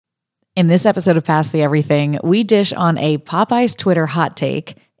In this episode of Pass the Everything, we dish on a Popeyes Twitter hot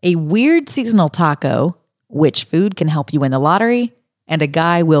take, a weird seasonal taco, which food can help you win the lottery, and a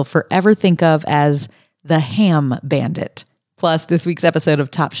guy we'll forever think of as the ham bandit. Plus, this week's episode of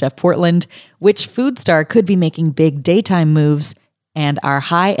Top Chef Portland, which food star could be making big daytime moves, and our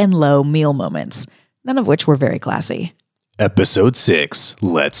high and low meal moments, none of which were very classy. Episode 6,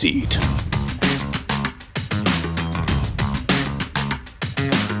 Let's Eat.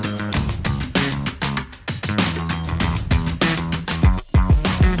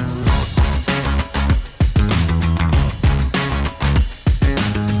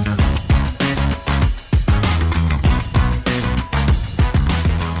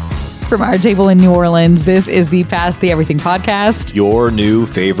 From our table in New Orleans, this is the Pass the Everything podcast. Your new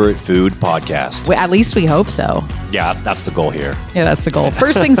favorite food podcast. Well, at least we hope so. Yeah, that's the goal here. Yeah, that's the goal.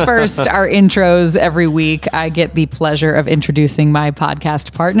 First things first, our intros every week. I get the pleasure of introducing my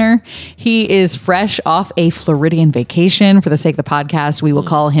podcast partner. He is fresh off a Floridian vacation. For the sake of the podcast, we will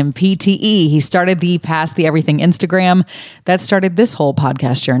call him PTE. He started the Pass the Everything Instagram. That started this whole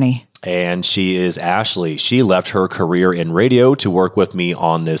podcast journey. And she is Ashley. She left her career in radio to work with me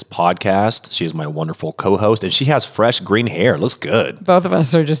on this podcast. She is my wonderful co-host, and she has fresh green hair. Looks good. Both of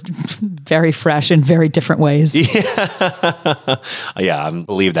us are just very fresh in very different ways. Yeah, I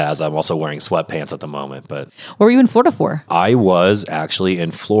believe that, as I'm also wearing sweatpants at the moment. But what were you in Florida for? I was actually in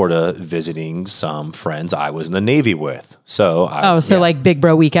Florida visiting some friends I was in the Navy with. So like Big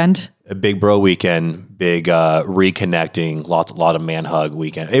Bro weekend? A big bro weekend, big reconnecting, lot of man hug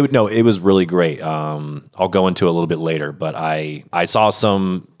weekend. It was really great. I'll go into it a little bit later, but I saw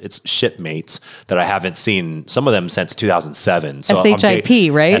it's shipmates that I haven't seen, some of them since 2007. So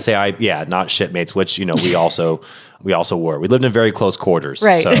SHIP, right? SAI, yeah, not shipmates, which we also were. We lived in very close quarters,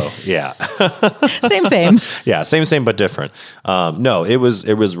 right? So yeah, same. Yeah, same but different. No, it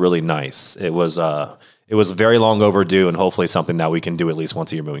was really nice. It was very long overdue, and hopefully something that we can do at least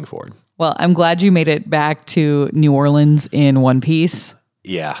once a year moving forward. Well, I'm glad you made it back to New Orleans in one piece.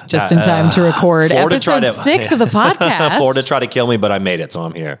 Yeah. Just in time to record episode 6 of the podcast. Florida tried to kill me, but I made it, so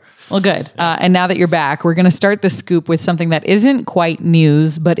I'm here. Well, good. And now that you're back, we're going to start the scoop with something that isn't quite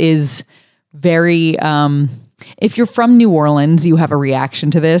news, but is very... if you're from New Orleans, you have a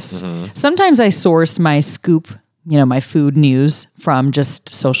reaction to this. Mm-hmm. Sometimes I source my scoop, my food news from just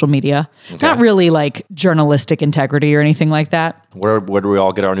social media. Okay. Not really like journalistic integrity or anything like that. Where do we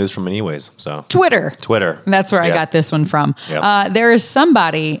all get our news from anyways? So Twitter. And that's where I got this one from. Yep. There is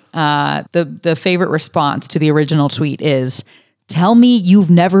somebody, the favorite response to the original tweet is, tell me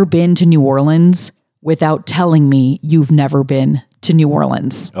you've never been to New Orleans without telling me you've never been to New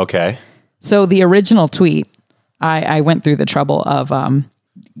Orleans. Okay. So the original tweet, I went through the trouble of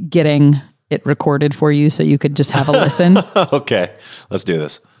getting it recorded for you so you could just have a listen. Okay, let's do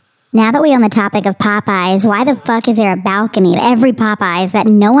this. Now that we're on the topic of Popeyes, why the fuck is there a balcony at every Popeyes that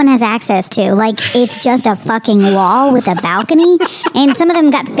no one has access to? Like, it's just a fucking wall with a balcony? And some of them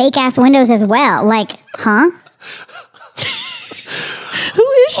got fake-ass windows as well. Like, huh? Who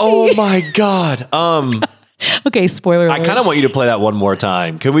is she? Oh my God. Okay, spoiler alert. I kind of want you to play that one more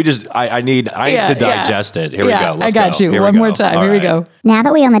time. Can we just, I need to digest it. Here we go. I got you. One more time. Here we go. Now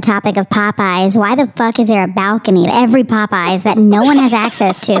that we're on the topic of Popeyes, why the fuck is there a balcony at every Popeyes that no one has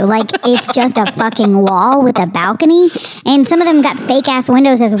access to? Like, it's just a fucking wall with a balcony? And some of them got fake-ass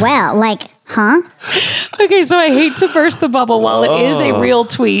windows as well. Like, huh? Okay, so I hate to burst the bubble. While it is a real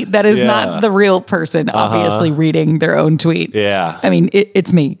tweet, that is not the real person obviously reading their own tweet. Yeah. I mean,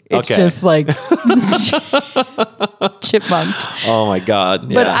 it's me. It's just like chipmunked. Oh my God.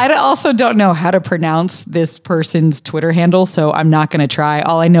 Yeah. But I also don't know how to pronounce this person's Twitter handle, so I'm not going to try.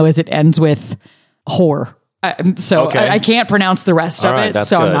 All I know is it ends with whore. I can't pronounce the rest of it,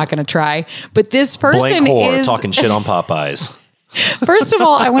 so good. I'm not going to try. But this person Blank whore is talking shit on Popeyes. First of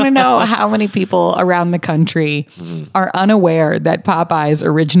all, I want to know how many people around the country are unaware that Popeyes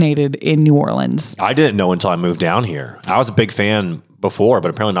originated in New Orleans. I didn't know until I moved down here. I was a big fan before,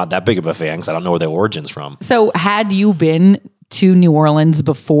 but apparently not that big of a fan because I don't know where the origin's from. So had you been to New Orleans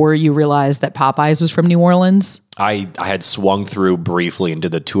before you realized that Popeyes was from New Orleans? I had swung through briefly and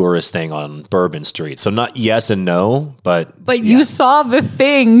did the tourist thing on Bourbon Street. So not yes and no, but you saw the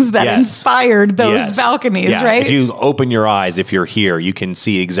things that inspired those balconies, right? If you open your eyes, if you're here, you can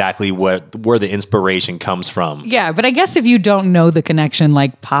see exactly where the inspiration comes from. Yeah, but I guess if you don't know the connection,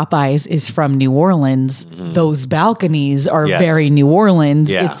 like Popeyes is from New Orleans, those balconies are very New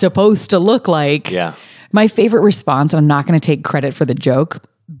Orleans. Yeah. It's supposed to look like... Yeah. My favorite response, and I'm not going to take credit for the joke,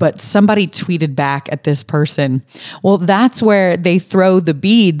 but somebody tweeted back at this person, well, that's where they throw the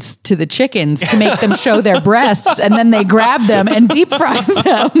beads to the chickens to make them show their breasts, and then they grab them and deep fry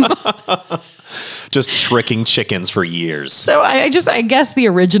them. Just tricking chickens for years. So I guess the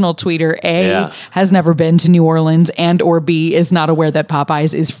original tweeter, has never been to New Orleans, and or B, is not aware that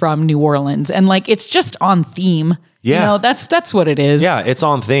Popeyes is from New Orleans. And like, it's just on theme. Yeah. You know, that's what it is. Yeah, it's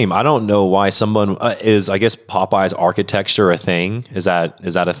on theme. I don't know why someone is, I guess, Popeye's architecture a thing. Is that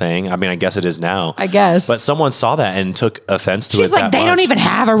a thing? I mean, I guess it is now. I guess. But someone saw that and took offense to it. She's like, that they don't much. even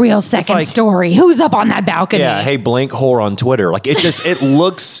have a real second story. Who's up on that balcony? Yeah, hey, blank whore on Twitter. Like, it just it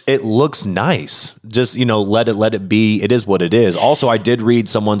looks nice. Just, you know, let it be. It is what it is. Also, I did read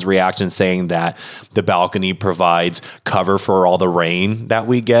someone's reaction saying that the balcony provides cover for all the rain that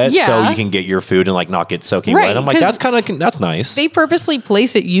we get, so you can get your food and like not get soaking wet. I'm like, that's nice. They purposely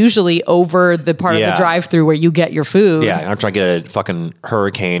place it usually over the part of the drive-through where you get your food. Yeah, I'm trying to get a fucking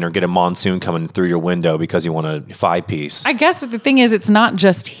hurricane or get a monsoon coming through your window because you want a 5-piece. I guess what the thing is, it's not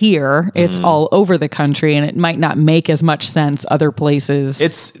just here; it's all over the country, and it might not make as much sense other places.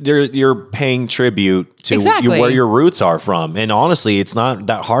 It's you're paying tribute to where your roots are from, and honestly, it's not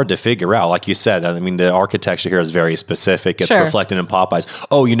that hard to figure out. Like you said, I mean, the architecture here is very specific. It's reflected in Popeyes.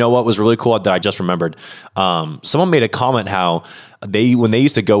 Oh, you know what was really cool that I just remembered? Someone made a comment how when they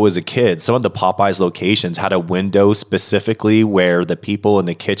used to go as a kid, some of the Popeyes locations had a window specifically where the people in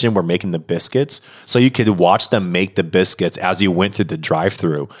the kitchen were making the biscuits, so you could watch them make the biscuits as you went through the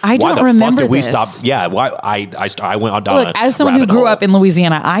drive-through. I don't remember this. Yeah, why I went on down. Look, as someone who grew up in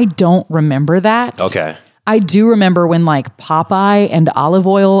Louisiana, I don't remember that. Okay. I do remember when like Popeye and Olive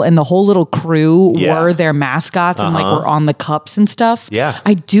Oil and the whole little crew were their mascots and like were on the cups and stuff. Yeah.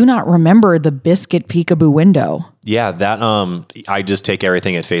 I do not remember the biscuit peekaboo window. Yeah, that I just take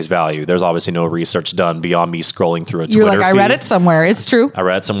everything at face value. There's obviously no research done beyond me scrolling through a Twitter feed. I read it somewhere. It's true. I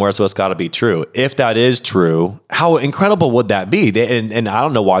read it somewhere, so it's got to be true. If that is true, how incredible would that be? And I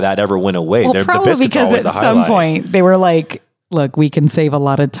don't know why that ever went away. Well, probably because at some point they were like, look, we can save a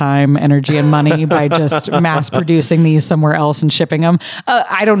lot of time, energy, and money by just mass producing these somewhere else and shipping them.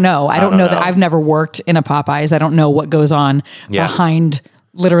 I don't know. I don't know that. I've never worked in a Popeyes. I don't know what goes on behind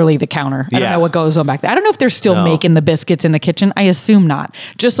literally the counter. I don't know what goes on back there. I don't know if they're still making the biscuits in the kitchen. I assume not.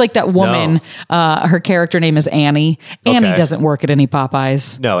 Just like that woman, her character name is Annie. Annie doesn't work at any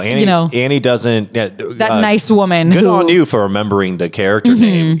Popeyes. No, Annie, Annie doesn't. That nice woman. Good on you for remembering the character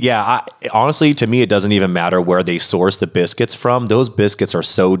name. Yeah, honestly, to me, it doesn't even matter where they source the biscuits from. Those biscuits are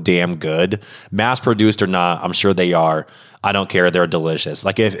so damn good. Mass produced or not, I'm sure they are. I don't care. They're delicious.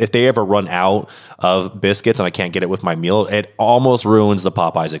 Like if they ever run out of biscuits and I can't get it with my meal, it almost ruins the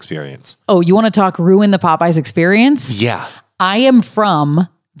Popeyes experience. Oh, you want to talk ruin the Popeyes experience? Yeah. I am from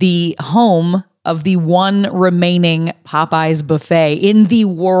the home of the one remaining Popeyes buffet in the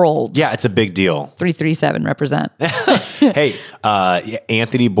world. Yeah, it's a big deal. 337 represent. Hey,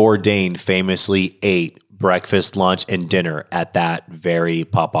 Anthony Bourdain famously ate breakfast, lunch, and dinner at that very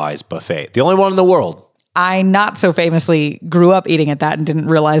Popeyes buffet. The only one in the world. I not so famously grew up eating at that and didn't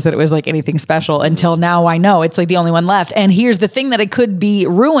realize that it was like anything special until now. I know it's like the only one left. And here's the thing that it could be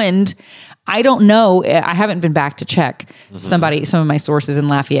ruined. I don't know. I haven't been back to check. Some of my sources in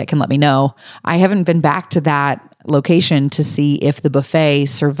Lafayette can let me know. I haven't been back to that location to see if the buffet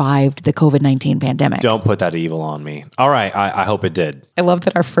survived the COVID-19 pandemic. Don't put that evil on me. All right. I hope it did. I love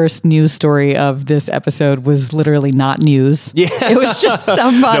that our first news story of this episode was literally not news. Yeah. It was just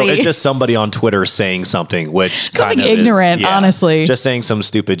somebody. No, it's just somebody on Twitter saying something, which something kind of ignorant, honestly. Just saying some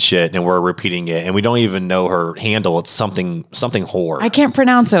stupid shit and we're repeating it and we don't even know her handle. It's something whore. I can't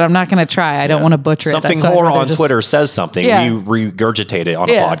prounce it. I'm not going to try. I don't want to butcher something it. Something whore on Twitter says something. Yeah. We regurgitate it on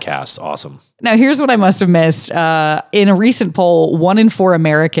a podcast. Awesome. Now, here's what I must have missed. In a recent poll, 1 in 4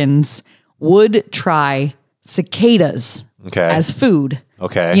 Americans would try cicadas as food.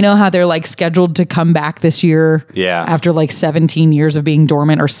 Okay. You know how they're like scheduled to come back this year? Yeah. After like 17 years of being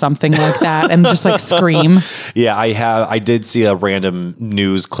dormant or something like that and just like scream. Yeah, I did see a random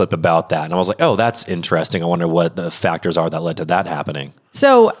news clip about that. And I was like, oh, that's interesting. I wonder what the factors are that led to that happening.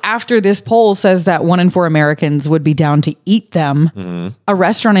 So after this poll says that 1 in 4 Americans would be down to eat them, a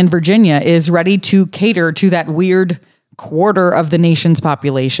restaurant in Virginia is ready to cater to that weird quarter of the nation's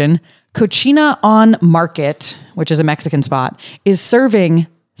population. Cochina on Market, which is a Mexican spot, is serving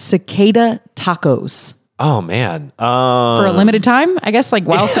cicada tacos. Oh, man. For a limited time, I guess, like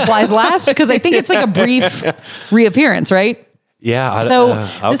while supplies last, because I think it's like a brief reappearance, right? Yeah.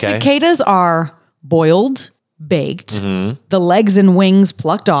 The cicadas are boiled, baked, the legs and wings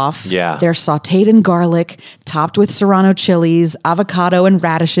plucked off. Yeah. They're sauteed in garlic, topped with serrano chilies, avocado, and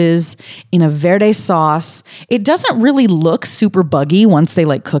radishes in a verde sauce. It doesn't really look super buggy once they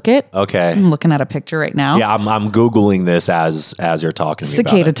like cook it. Okay. I'm looking at a picture right now. Yeah, I'm Googling this as you're talking to me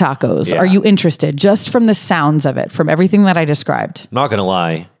Cicada about it. tacos. Yeah. Are you interested? Just from the sounds of it, from everything that I described. I'm not going to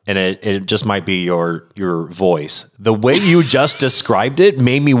lie. And it just might be your voice. The way you just described it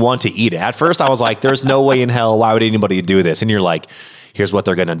made me want to eat it. At first, I was like, there's no way in hell. Why would anybody do this? And you're like, here's what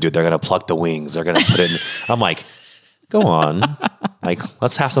they're going to do. They're going to pluck the wings. They're going to put it in. I'm like, go on. Like,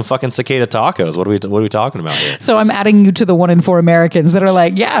 let's have some fucking cicada tacos. What are we talking about here? So I'm adding you to the 1 in 4 Americans that are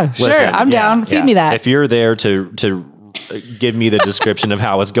like, yeah, sure, Listen, I'm down. Feed me that. If you're there to give me the description of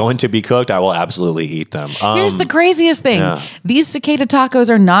how it's going to be cooked, I will absolutely eat them. Here's the craziest thing. yeah. These cicada tacos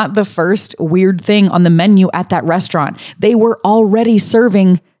are not the first weird thing on the menu at that restaurant. They were already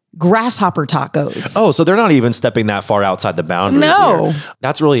serving grasshopper tacos. Oh, so they're not even stepping that far outside the boundaries No. here.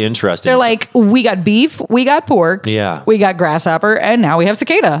 That's really interesting. They're like, we got beef, we got pork, Yeah. we got grasshopper, and now we have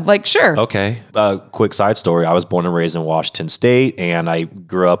cicada. Like, sure. Okay. Quick side story. I was born and raised in Washington State, and I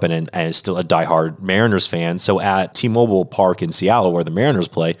grew up and still a diehard Mariners fan. So at T-Mobile Park in Seattle, where the Mariners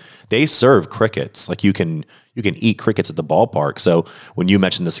play, they serve crickets. Like you can eat crickets at the ballpark. So when you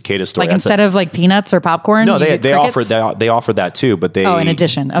mentioned the cicada story, Like instead of like peanuts or popcorn? no, you they get offer crickets? they offer that too. But they in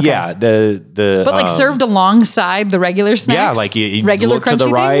addition. Okay. yeah the But like served alongside the regular snacks? yeah, like you regular look to the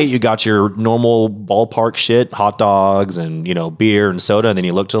crunchy right, things? you got your normal ballpark shit, hot dogs and beer and soda, and then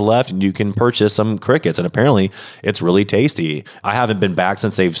you look to the left and you can purchase some crickets, and apparently it's really tasty. I haven't been back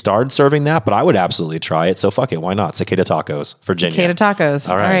since they've started serving that, but I would absolutely try it. So fuck it, why not? Cicada tacos, Virginia. Cicada tacos.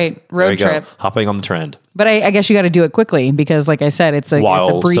 All right, Road There you go. trip. Hopping on the trend But I guess you got to do it quickly because, like I said, it's a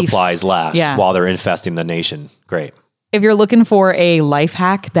while brief supplies last, Yeah. while they're infesting the nation. Great. If you're looking for a life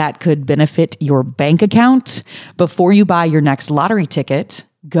hack that could benefit your bank account, before you buy your next lottery ticket,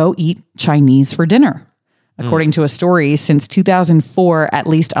 go eat Chinese for dinner. According to a story, since 2004, at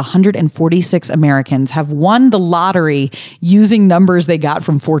least 146 Americans have won the lottery using numbers they got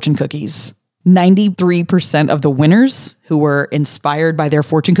from fortune cookies. 93% of the winners who were inspired by their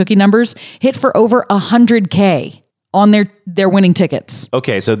fortune cookie numbers hit for over $100K on their winning tickets.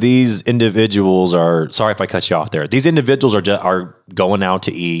 Okay, so these individuals are, sorry if I cut you off there. These individuals are going out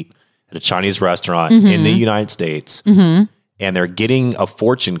to eat at a Chinese restaurant in the United States, and they're getting a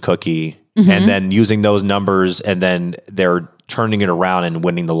fortune cookie and then using those numbers, and then they're turning it around and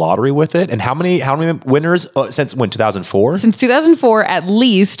winning the lottery with it. And how many winners since when, 2004? Since 2004, at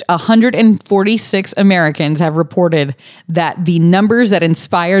least 146 Americans have reported that the numbers that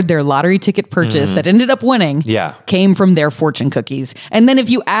inspired their lottery ticket purchase that ended up winning Yeah. came from their fortune cookies. And then if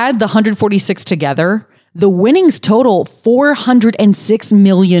you add the 146 together, the winnings total $406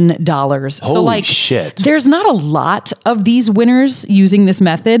 million. So Holy like, shit. there's not a lot of these winners using this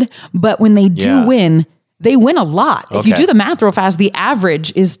method, but when they do Yeah. win, they win a lot. If you Okay. do the math real fast, the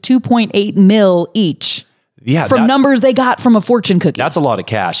average is 2.8 mil each Yeah, from numbers they got from a fortune cookie. that's a lot of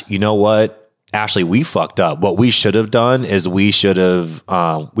cash. You know what? Ashley, we fucked up. What we should have done is I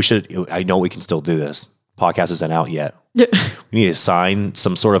know we can still do this. Podcast isn't out yet. We need to sign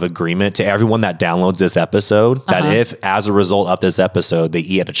some sort of agreement to everyone that downloads this episode that if, as a result of this episode, they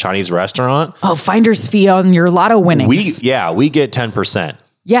eat at a Chinese restaurant, Oh, finder's fee on your lotto winnings. we get 10%.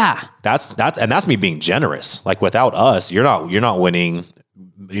 Yeah. That's me being generous. Like without us, you're not winning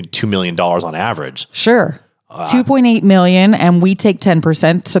 $2 million on average. Sure. 2.8 million, and we take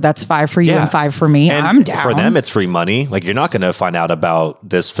 10%. So that's 5 for you Yeah. and 5 for me. And I'm down. for them, it's free money. Like you're not going to find out about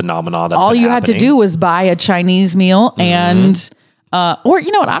this phenomenon. That's all been you had to happening. do was buy a Chinese meal and, or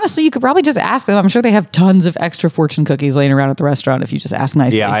you know what, honestly, you could probably just ask them. I'm sure they have tons of extra fortune cookies laying around at the restaurant if you just ask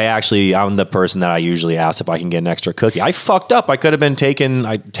nicely. Yeah, I'm the person that I usually ask if I can get an extra cookie. I fucked up. I could have been taking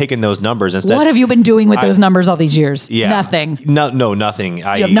those numbers instead. What have you been doing with those numbers all these years? Yeah. Nothing. No, nothing. You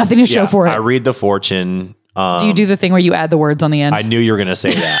have nothing to show for it. I read the fortune. Do you do the thing where you add the words on the end? I knew you were going to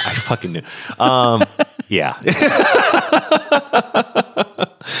say that. I fucking knew. Yeah.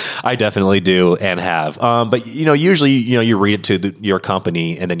 I definitely do and have. But usually, you read it to your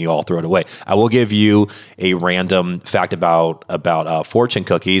company and then you all throw it away. I will give you a random fact about fortune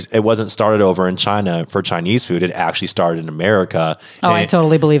cookies. It wasn't started over in China for Chinese food. It actually started in America. Oh, I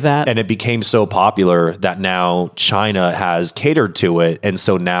totally believe that. And it became so popular that now China has catered to it. And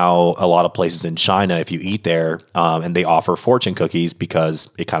so now a lot of places in China, if you eat there, and they offer fortune cookies because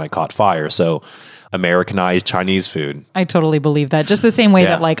it kind of caught fire. So Americanized Chinese food. I totally believe that. Just the same way Yeah.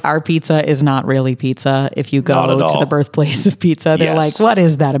 that like our pizza is not really pizza. If you Not go at to all. the birthplace of pizza, they're Yes. like, what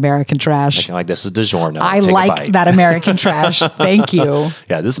is that American trash? Like this is DiGiorno. I Take a like bite. that American trash. Thank you.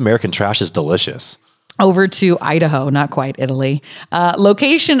 Yeah, this American trash is delicious. over to Idaho, not quite Italy.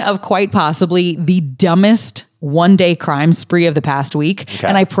 Location of quite possibly the dumbest one-day crime spree of the past week. Okay.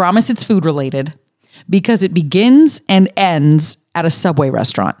 And I promise it's food related because it begins and ends at a Subway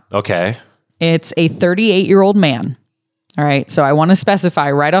restaurant. Okay. It's a 38-year-old man. All right. So I want to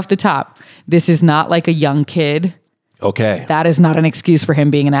specify right off the top, this is not like a young kid. Okay. That is not an excuse for him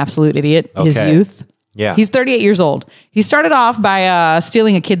being an absolute idiot. His Okay. youth. Yeah. He's 38 years old. He started off by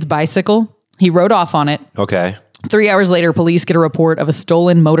stealing a kid's bicycle. He rode off on it. Okay. 3 hours later, police get a report of a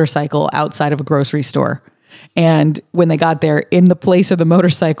stolen motorcycle outside of a grocery store. And when they got there, in the place of the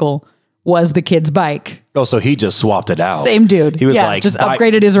motorcycle was the kid's bike. Oh, so he just swapped it out. Same dude. He was Yeah, like, just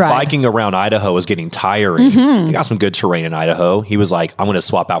upgraded his ride. Biking around Idaho was getting tiring. You got some good terrain in Idaho. He was like, I'm going to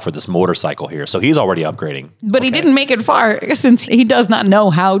swap out for this motorcycle here. So he's already upgrading. But he didn't make it far since he does not know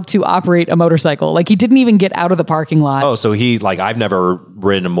how to operate a motorcycle. Like he didn't even get out of the parking lot. Oh, so he like, I've never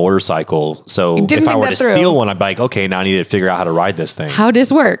ridden a motorcycle. So didn't if I think were that to through. steal one, I'd be like, okay, now I need to figure out how to ride this thing. How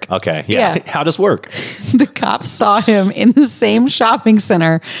does work? Okay. Yeah. How does work? The cops saw him in the same shopping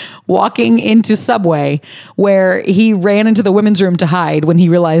center walking into Subway where he ran into the women's room to hide when he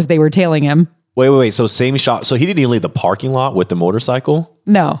realized they were tailing him. Wait. So same shop. So he didn't even leave the parking lot with the motorcycle?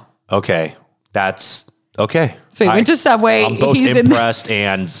 No. Okay. That's okay. So he went to Subway. I'm both He's impressed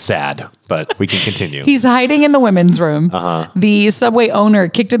and sad, but we can continue. He's hiding in the women's room. The Subway owner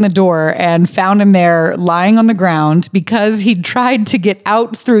kicked in the door and found him there lying on the ground because he tried to get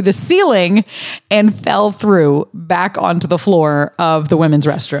out through the ceiling and fell through back onto the floor of the women's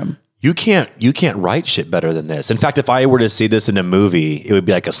restroom. You can't write shit better than this. In fact, if I were to see this in a movie, it would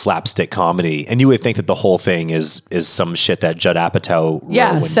be like a slapstick comedy, and you would think that the whole thing is some shit that Judd Apatow wrote.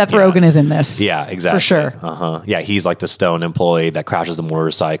 Yeah, Seth Rogen is in this. Yeah, exactly. For sure. Yeah, he's like the stone employee that crashes the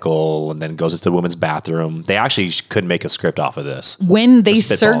motorcycle and then goes into the women's bathroom. They actually could make a script off of this. When they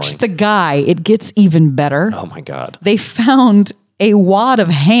Spitballing. searched the guy, it gets even better. Oh my God. They found a wad of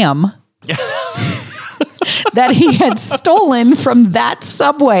ham that he had stolen from that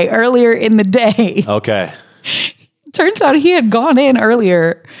Subway earlier in the day. Okay. Turns out he had gone in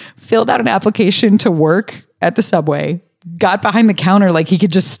earlier, filled out an application to work at the Subway, got behind the counter like he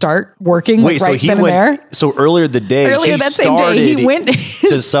could just start working Wait, right so he then and there. went. So earlier that same day, he went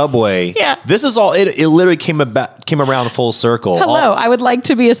to Subway. Yeah. This is all. It literally came around full circle. Hello, I would like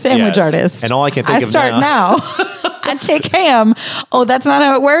to be a sandwich Yes. artist. And all I can think I of start now. I take ham. Oh, that's not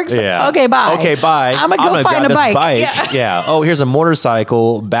how it works? Yeah. Okay, bye. Okay, bye. I'm going to go find a grab bike. this Yeah. Oh, here's a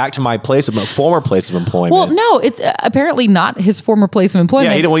motorcycle back to my former place of employment. Well, no, it's apparently not his former place of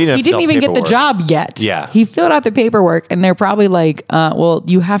employment. Yeah, he didn't he didn't even get the job yet. Yeah. He filled out the paperwork, and they're probably like, well,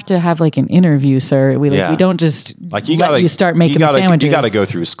 you have to have like an interview, sir. We don't just like let you start making the sandwiches. You got to go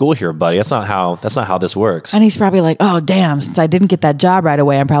through school here, buddy. That's not how this works. And he's probably like, oh, damn, since I didn't get that job right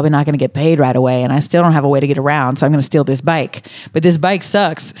away, I'm probably not going to get paid right away. And I still don't have a way to get around. So I'm going to steal this bike. But this bike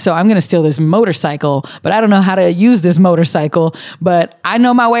sucks. So I'm going to steal this motorcycle. But I don't know how to use this motorcycle. But I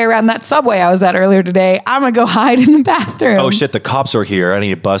know my way around that Subway I was at earlier today. I'm going to go hide in the bathroom. Oh, shit. The cops are here. I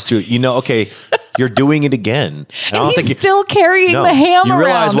need to bust through. Okay, you're doing it again. And he's still carrying the ham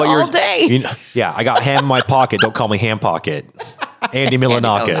around all day. Yeah, I got ham in my pocket. Don't call me Ham Pocket. Andy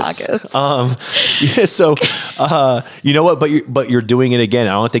Milonakis. So you know what? But you're doing it again.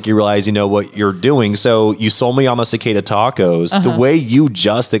 I don't think you realize what you're doing. So you sold me on the cicada tacos. The way you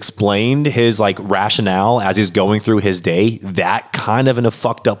just explained his like rationale as he's going through his day, that kind of in a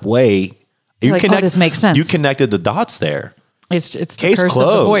fucked up way. This makes sense. You connected the dots there. It's Case the curse closed.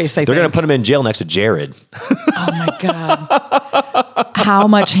 of the voice. They're going to put him in jail next to Jared. Oh my God. How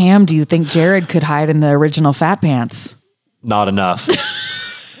much ham do you think Jared could hide in the original Fat Pants? Not enough.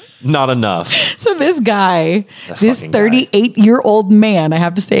 Not enough. So this guy, this 38-year-old man, I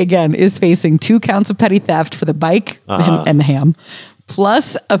have to say again, is facing 2 counts of petty theft for the bike and the ham,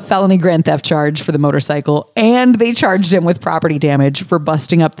 plus a felony grand theft charge for the motorcycle. And they charged him with property damage for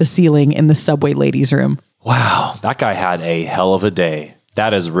busting up the ceiling in the Subway ladies' room. Wow, that guy had a hell of a day.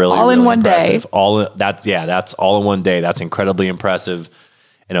 That is really all in really one impressive. day. That's all in one day. That's incredibly impressive.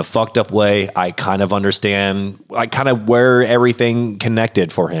 In a fucked up way, I kind of understand where everything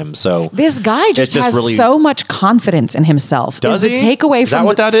connected for him. So this guy just has so much confidence in himself. Does he? The takeaway Is that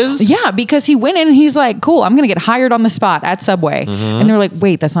what that is? Yeah, because he went in and he's like, cool, I'm going to get hired on the spot at Subway. And they're like,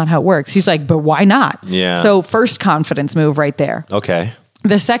 wait, that's not how it works. He's like, but why not? Yeah. So first confidence move right there. Okay.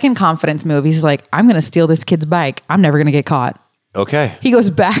 The second confidence move, he's like, I'm going to steal this kid's bike. I'm never going to get caught. Okay. He goes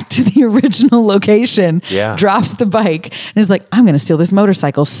back to the original location, Yeah. drops the bike, and is like, I'm going to steal this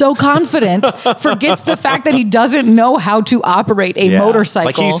motorcycle. So confident, forgets the fact that he doesn't know how to operate a Yeah. motorcycle.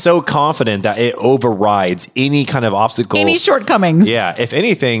 Like he's so confident that it overrides any kind of obstacle. Any shortcomings. Yeah. If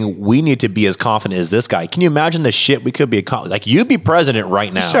anything, we need to be as confident as this guy. Can you imagine the shit we could be? Like you'd be president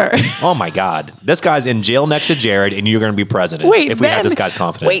right now. Sure. Oh my God. This guy's in jail next to Jared and you're going to be president if we had this guy's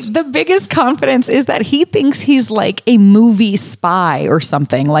confidence. Wait, the biggest confidence is that he thinks he's like a movie spy or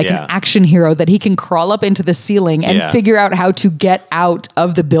something, like Yeah. an action hero that he can crawl up into the ceiling and Yeah. figure out how to get out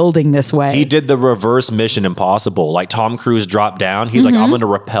of the building this way. He did the reverse Mission Impossible. Like Tom Cruise dropped down. He's like, I'm going to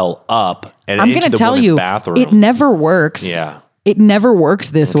rappel up and I'm into going to the tell women's you, bathroom. it never works. Yeah. It never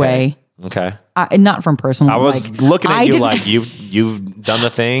works this way. Okay. Not from personal. I was like, looking at I you didn't- like you've done the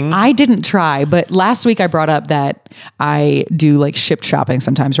thing. I didn't try, but last week I brought up that I do like shipped shopping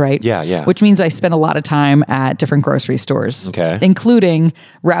sometimes, right? Yeah, yeah. Which means I spend a lot of time at different grocery stores. Okay. Including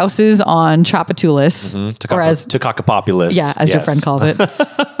Rouse's on Chapatulas. Or as Takakapopulous. yeah, as your friend calls it.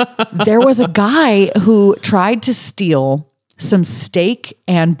 There was a guy who tried to steal some steak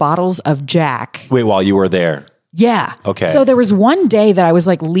and bottles of Jack. Wait, while you were there. Yeah. Okay. So there was one day that I was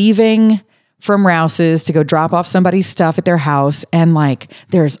like leaving from Rouse's to go drop off somebody's stuff at their house. And like,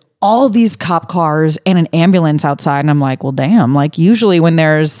 there's all these cop cars and an ambulance outside. And I'm like, well, damn, like usually when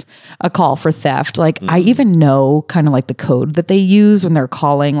there's a call for theft, like I even know kind of like the code that they use when they're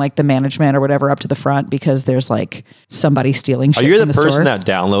calling like the management or whatever up to the front because there's like somebody stealing shit Are you from the the person store. that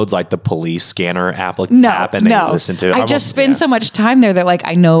downloads like the police scanner app and No. they listen to it? I just spend so much time there that like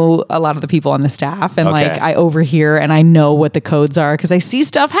I know a lot of the people on the staff and Okay. like I overhear and I know what the codes are because I see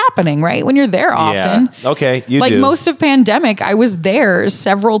stuff happening, right? When you're there often. Yeah. Okay. You like do. most of pandemic, I was there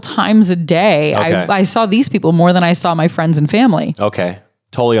several times a day. Okay. I saw these people more than I saw my friends and family. Okay.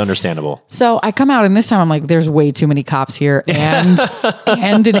 Totally understandable. So I come out and this time I'm like, there's way too many cops here and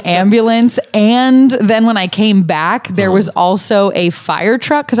and an ambulance. And then when I came back, there was also a fire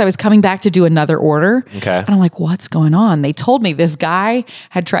truck because I was coming back to do another order. Okay. And I'm like, what's going on? They told me this guy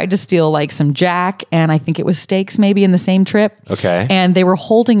had tried to steal like some Jack and I think it was steaks maybe in the same trip. Okay. And they were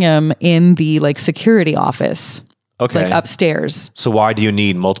holding him in the like security office, Okay. like upstairs. So why do you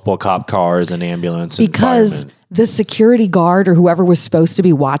need multiple cop cars and ambulance and Because firemen? the security guard or whoever was supposed to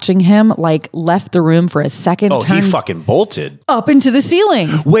be watching him like left the room for a second, Oh, he turned fucking bolted. up into the ceiling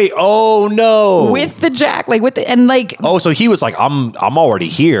Wait, oh no. with the Jack, like with the, and like, Oh, so he was like, I'm already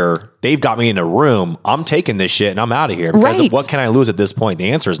here. They've got me in a room. I'm taking this shit and I'm out of here. Because Right. what can I lose at this point?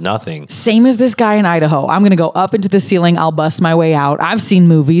 The answer is nothing. same as this guy in Idaho. I'm going to go up into the ceiling. I'll bust my way out. I've seen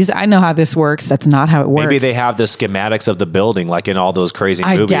movies. I know how this works. That's not how it works. Maybe they have the schematics of the building like in all those crazy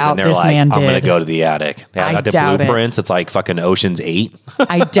I movies. doubt And they're this like, man I'm going to did. go to the attic. They I got the doubt it. blueprints. It's like fucking Ocean's 8.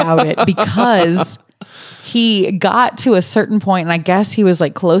 I doubt it because he got to a certain point and I guess he was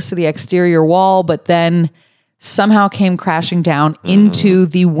like close to the exterior wall, but then somehow came crashing down into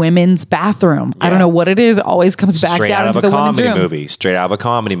the women's bathroom. I don't know what it is. It always comes back Straight down out of into a the women's comedy room. movie. Straight out of a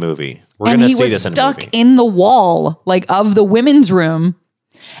comedy movie. We're And going he to see was this in a stuck movie. in the wall, like of the women's room.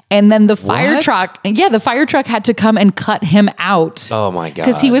 And then the fire What? truck, the fire truck had to come and cut him out. Oh my God.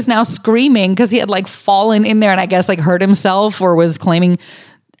 Because he was now screaming because he had like fallen in there and I guess like hurt himself or was claiming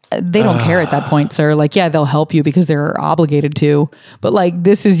they don't care at that point, sir. Like, yeah, they'll help you because they're obligated to. But like,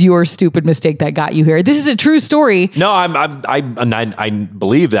 this is your stupid mistake that got you here. This is a true story. No, I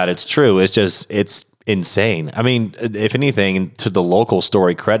believe that it's true. It's just, it's insane. I mean, if anything, to the local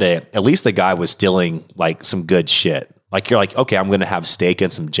story credit, at least the guy was stealing like some good shit. Like you're like, okay, I'm going to have steak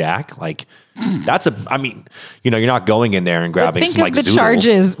and some Jack. Like that's I mean, you're not going in there and grabbing Think some of like the zoodles.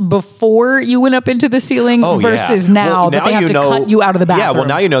 charges before you went up into the ceiling versus now that they have to cut you out of the bathroom.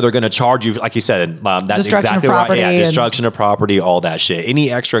 Yeah, well, now they're going to charge you, like you said, that's Destruction of exactly right. property Yeah, and- destruction of property, all that shit. Any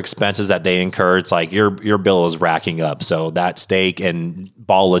extra expenses that they incur, it's like your bill is racking up. So that steak and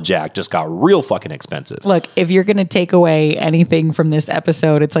bottle of Jack just got real fucking expensive. Look, if you're going to take away anything from this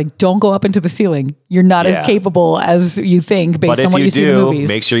episode, it's like, don't go up into the ceiling. You're not as Yeah. capable as you think based But on if what you you see in the do, movies.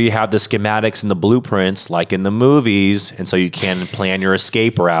 make sure you have the schematics and the blueprints like in the movies. And so you can plan your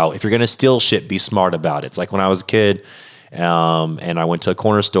escape route. If you're going to steal shit, be smart about it. It's like when I was a kid and I went to a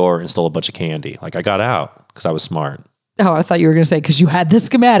corner store and stole a bunch of candy. Like I got out because I was smart. Oh, I thought you were going to say, because you had the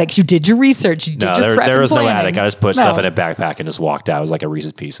schematics, you did your research, you did No, your prep there and was no planning. attic. I just put No. stuff in a backpack and just walked out. It was like a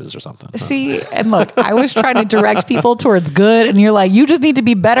Reese's Pieces or something. See, and look, I was trying to direct people towards good, and you're like, you just need to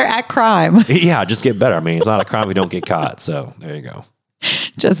be better at crime. Yeah, just get better. I mean, it's not a crime if you don't get caught. So there you go.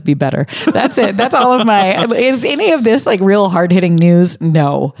 Just be better. That's it. That's all of my. Is any of this like real hard hitting news?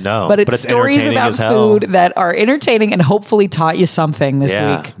 No. But it's stories entertaining about as hell. food that are entertaining and hopefully taught you something this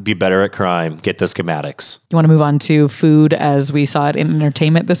week. Be better at crime. Get the schematics. You want to move on to food as we saw it in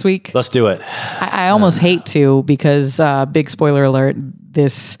entertainment this week? Let's do it. I almost hate to because big spoiler alert,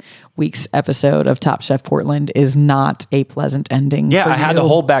 this week's episode of Top Chef Portland is not a pleasant ending. Yeah, for I had you. to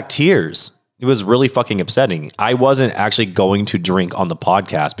hold back tears. It was really fucking upsetting. I wasn't actually going to drink on the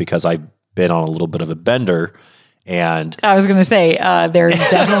podcast because I've been on a little bit of a bender. And I was going to say, there's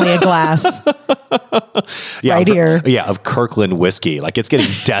definitely a glass right here. Yeah, of Kirkland whiskey. Like it's getting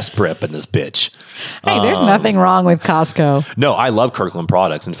desperate up in this bitch. Hey, there's nothing wrong with Costco. No, I love Kirkland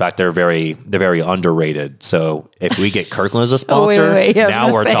products. In fact, they're very underrated. So if we get Kirkland as a sponsor, wait. Yeah, I was now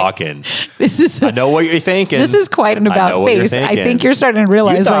gonna we're say, talking. This is I know what you're thinking. this is quite an I know about what you're face. I thinking. think you're starting to You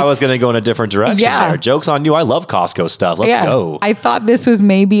realize. thought I Like, was going to go in a different direction Yeah. there. Joke's on you. I love Costco stuff. Let's go. I thought this was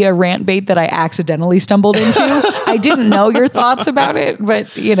maybe a rant bait that I accidentally stumbled into. I didn't know your thoughts about it,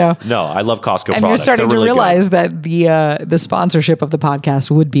 but you know. No, I love Costco And products. you're starting They're to really good. realize that the sponsorship of the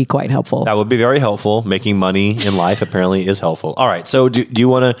podcast would be quite helpful. That would be very helpful. Making money in life apparently is helpful. All right. So do you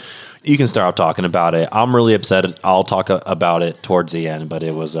want to, you can start talking about it. I'm really upset. I'll talk about it towards the end, but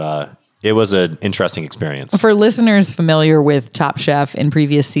it was an interesting experience. For listeners familiar with Top Chef in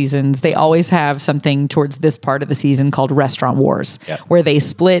previous seasons, they always have something towards this part of the season called Restaurant Wars, where they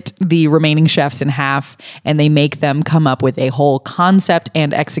split the remaining chefs in half and they make them come up with a whole concept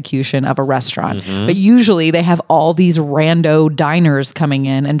and execution of a restaurant. But usually they have all these rando diners coming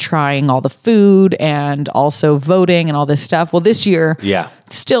in and trying all the food and also voting and all this stuff. Well, this year,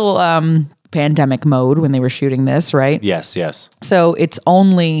 still pandemic mode when they were shooting this, right? Yes. So it's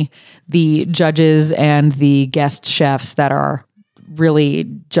only the judges and the guest chefs that are really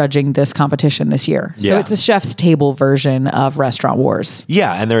judging this competition this year. So it's a chef's table version of Restaurant Wars.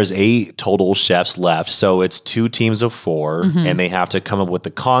 Yeah, and there's 8 total chefs left. So it's 2 teams of 4, and they have to come up with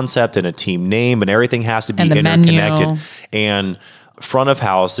the concept and a team name, and everything has to be And the interconnected. menu. And front of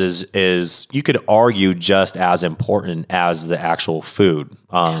house is you could argue just as important as the actual food.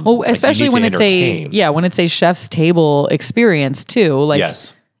 Well, Like, you especially need when to it's entertain. when it's a chef's table experience too. Like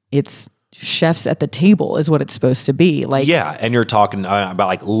Yes. it's chefs at the table is what it's supposed to be. Like Yeah, and you're talking about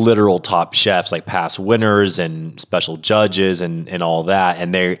like literal top chefs, like past winners and special judges and all that,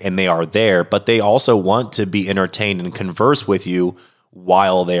 and they are there, but they also want to be entertained and converse with you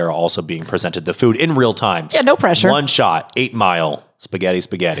while they are also being presented the food in real time. Yeah, no pressure. One shot, 8 Mile, spaghetti.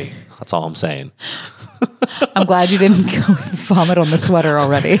 That's all I'm saying. I'm glad you didn't go vomit on the sweater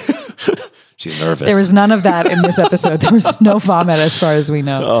already. She's nervous. There was none of that in this episode. There was no vomit as far as we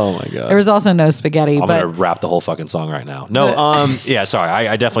know. Oh my God. There was also no spaghetti. I'm but gonna rap the whole fucking song right now. No, yeah, sorry,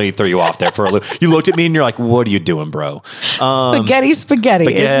 I definitely threw you off there for a loop. You looked at me and you're like, "What are you doing, bro?" spaghetti.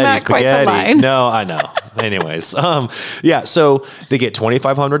 It's not quite the line. No, I know. Anyways, yeah. So they get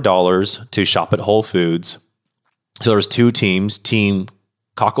 $2,500 to shop at Whole Foods. So there's 2 teams: Team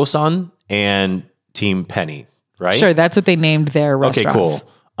Kako-san and Team Penny. Right? Sure, that's what they named their Okay, restaurants. cool.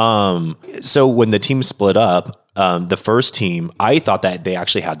 So when the team split up, the first team, I thought that they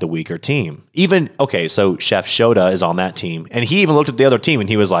actually had the weaker team. So Chef Shota is on that team, and he even looked at the other team and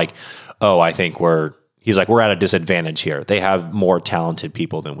he was like, "Oh, I think we're at a disadvantage here. They have more talented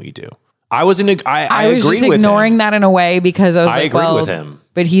people than we do." I was I was agree just with ignoring him. that in a way because I was like, agree well, with him.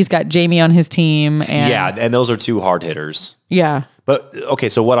 but he's got Jamie on his team, and Yeah, and those are 2 hard hitters. yeah. But okay,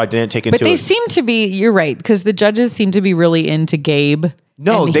 so what I didn't take into But they seem to be. You're right, because the judges seem to be really into Gabe.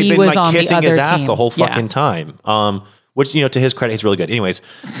 No, and they've he been was like on kissing the his other ass team. the whole Yeah. fucking time. Which, to his credit, he's really good. Anyways,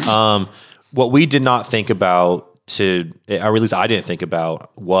 what we did not think about or at least I didn't think about,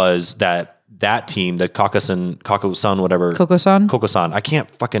 was that team, the Kako-san, whatever. Coco-san? I can't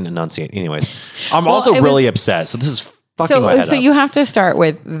fucking enunciate. Anyways, I'm Well, also it really was- upset. So this is fucking my head So up. you have to start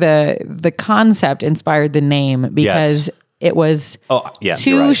with the concept inspired the name because it was yeah, 2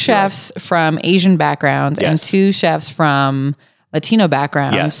 you're right, chefs from Asian backgrounds and Yes. 2 chefs from Latino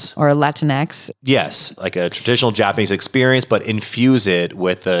backgrounds Yes. or Latinx. Yes, like a traditional Japanese experience, but infuse it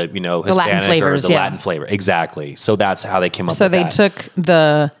with the Hispanic Latin flavors, or the yeah. Latin flavor. Exactly. So that's how they came up So with they that. took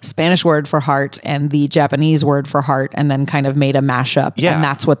the Spanish word for heart and the Japanese word for heart and then kind of made a mashup. Yeah. And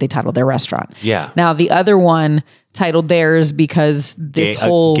that's what they titled their restaurant. Yeah. Now the other one titled theirs because this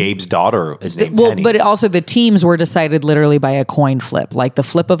whole Gabe's daughter is named Penny. but also the teams were decided literally by a coin flip, like the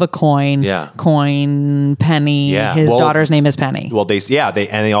flip of a coin. Yeah. Coin, Penny. Yeah. His Well- daughter's name is Penny. Well,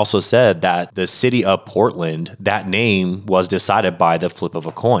 they also said that the city of Portland, that name was decided by the flip of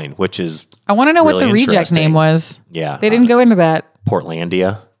a coin, which is I want to know what really the reject interesting. name was. Yeah. They didn't go into that.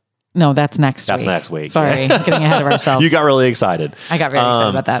 Portlandia. No, that's next week. That's next week. Sorry, getting ahead of ourselves. You got really excited. I got very excited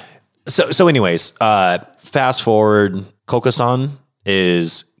about that. So anyways, fast forward, Kokosan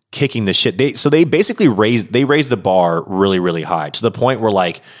is kicking the shit. They basically raised the bar really, really high to the point where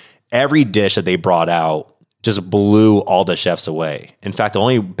like every dish that they brought out just blew all the chefs away. In fact, the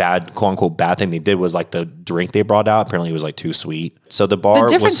only bad, quote unquote, bad thing they did was like the drink they brought out. Apparently it was like too sweet. So the bar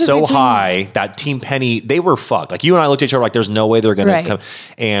was so high that Team Penny, they were fucked. Like you and I looked at each other like there's no way they're going to come.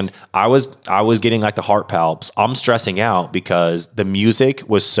 And I was getting like the heart palps. I'm stressing out because the music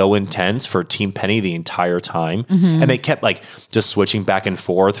was so intense for Team Penny the entire time. And they kept like just switching back and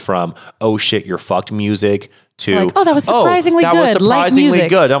forth from, oh shit, you're fucked music to, like, oh, that was surprisingly good. That was surprisingly like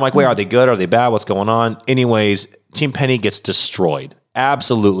good. I'm like, wait, are they good? Are they bad? What's going on? Anyways, Team Penny gets destroyed.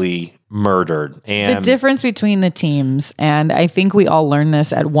 Absolutely murdered. And the difference between the teams, and I think we all learned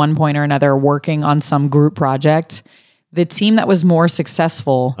this at one point or another working on some group project, the team that was more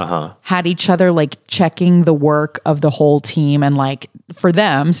successful had each other like checking the work of the whole team, and like for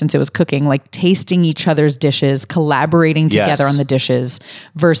them, since it was cooking, like tasting each other's dishes, collaborating together on the dishes,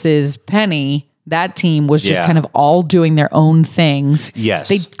 versus Penny. That team was just kind of all doing their own things. Yes.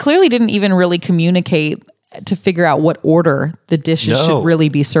 They clearly didn't even really communicate to figure out what order the dishes should really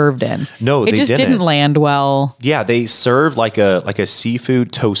be served in. No, it just didn't land well. Yeah, they served like a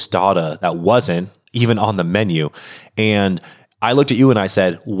seafood tostada that wasn't even on the menu. And I looked at you and I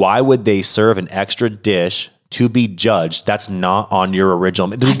said, why would they serve an extra dish to be judged that's not on your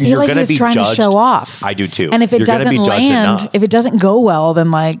original? I feel like he was trying to show off. I do too. And if it doesn't land, if it doesn't go well, then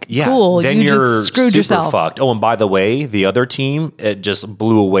like, cool, then you you're just screwed super yourself. Fucked. Oh, and by the way, the other team, it just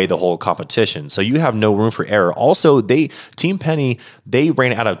blew away the whole competition. So you have no room for error. Also, Team Penny, they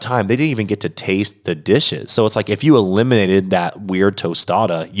ran out of time. They didn't even get to taste the dishes. So it's like if you eliminated that weird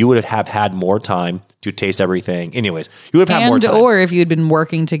tostada, you would have had more time to taste everything. Anyways, you would have had more time. Or if you'd been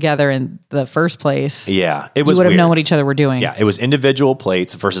working together in the first place. Yeah. It was you would have known what each other were doing. Yeah. It was individual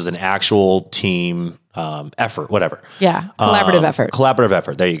plates versus an actual team effort, whatever. Yeah. Collaborative effort. Collaborative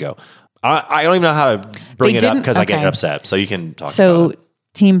effort. There you go. I don't even know how to bring it up because I get upset. So you can talk about it.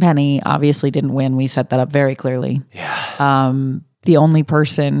 Team Penny obviously didn't win. We set that up very clearly. Yeah. The only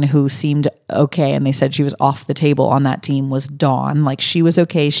person who seemed okay, and they said she was off the table on that team, was Dawn. Like she was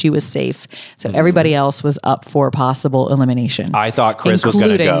okay, she was safe. So everybody else was up for possible elimination. I thought Chris was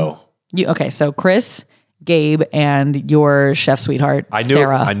going to go. So Chris, Gabe, and your chef sweetheart,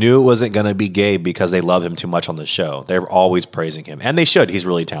 Sarah. I knew it wasn't going to be Gabe because they love him too much on the show. They're always praising him, and they should. He's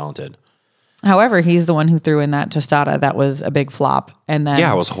really talented. However, he's the one who threw in that tostada that was a big flop. And then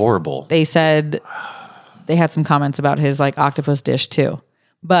it was horrible. They said they had some comments about his like octopus dish too,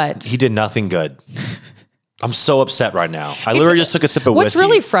 but he did nothing good. I'm so upset right now. I literally just took a sip of whiskey. What's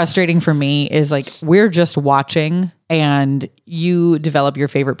really frustrating for me is like we're just watching and you develop your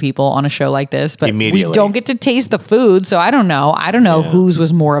favorite people on a show like this, but we don't get to taste the food. So I don't know. Whose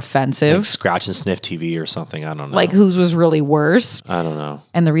was more offensive. Like scratch and sniff TV or something. I don't know. Like whose was really worse. I don't know.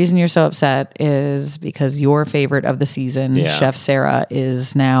 And the reason you're so upset is because your favorite of the season, Chef Sarah,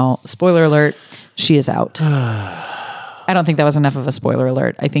 is now, spoiler alert, she is out. I don't think that was enough of a spoiler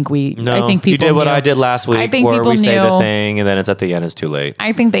alert. I think people you did what I did last week, where we say the thing and then it's at the end, it's too late.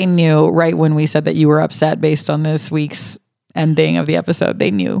 I think they knew right when we said that you were upset based on this week's ending of the episode. They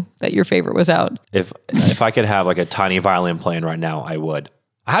knew that your favorite was out. If I could have like a tiny violin playing right now, I would.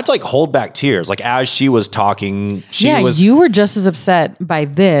 I had to like hold back tears. Like as she was talking, you were just as upset by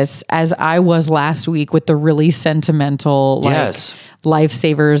this as I was last week with the really sentimental, like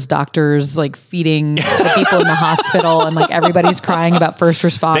lifesavers, doctors, like feeding the people in the hospital and like everybody's crying about first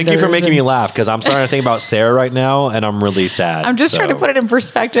responders. Thank you for making me laugh because I'm starting to think about Sarah right now and I'm really sad. I'm just trying to put it in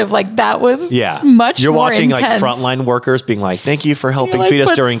perspective. Like that was much You're more watching intense. like frontline workers being like, thank you for helping feed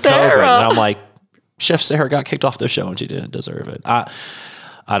us during COVID. And I'm like, Chef Sarah got kicked off the show and she didn't deserve it.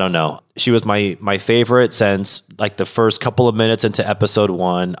 I don't know. She was my favorite since like the first couple of minutes into episode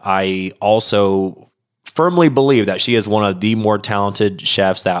 1. I also firmly believe that she is one of the more talented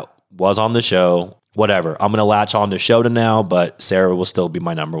chefs that was on the show. Whatever. I'm going to latch on to Shota now, but Sarah will still be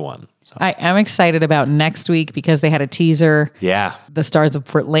my number 1. So. I am excited about next week because they had a teaser. Yeah. The stars of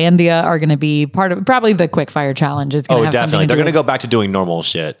Portlandia are going to be part of probably the quickfire challenge. It's going to have definitely. They're going to go back to doing normal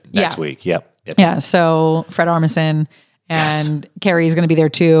shit next week. Yep. Yeah. So Fred Armisen and Carrie's going to be there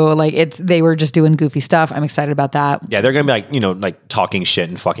too. Like they were just doing goofy stuff. I'm excited about that. Yeah. They're going to be like, like talking shit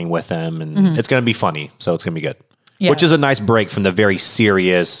and fucking with them. And it's going to be funny. So it's going to be good. Yeah. Which is a nice break from the very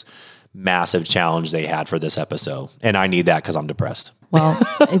serious, massive challenge they had for this episode. And I need that because I'm depressed. Well,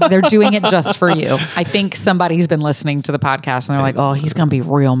 they're doing it just for you. I think somebody's been listening to the podcast and they're like, oh, he's going to be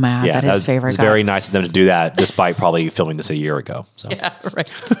real mad that his favorite It's guy. very nice of them to do that, despite probably filming this a year ago. So. Yeah,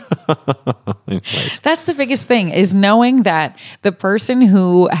 right. Anyways. That's the biggest thing, is knowing that the person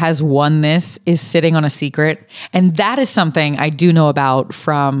who has won this is sitting on a secret. And that is something I do know about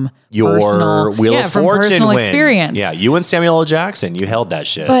from Your personal, Wheel of from Fortune personal win. experience. Yeah, you and Samuel L. Jackson, you held that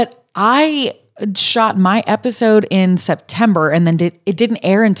shit. But I shot my episode in September and then it didn't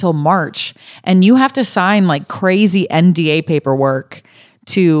air until March. And you have to sign like crazy NDA paperwork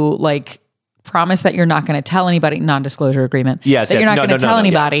to like promise that you're not going to tell anybody, non-disclosure agreement. Yes, that yes. you're not No, going to no, tell no,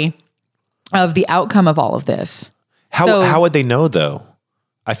 anybody of the outcome of all of this. How would they know though?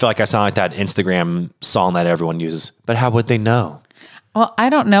 I feel like I sound like that Instagram song that everyone uses, but how would they know? Well, I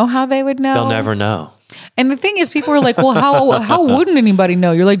don't know how they would know. They'll never know. And the thing is, people are like, well, how wouldn't anybody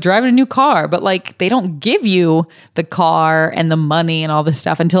know? You're like driving a new car, but like they don't give you the car and the money and all this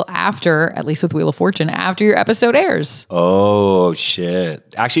stuff until after, at least with Wheel of Fortune, after your episode airs. Oh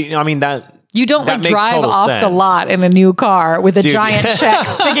shit. Actually, I mean that You don't that like makes drive total off sense. the lot in a new car with a giant check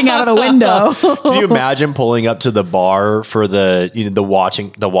sticking out of the window. Can you imagine pulling up to the bar for the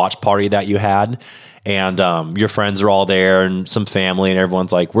watch party that you had? And your friends are all there and some family and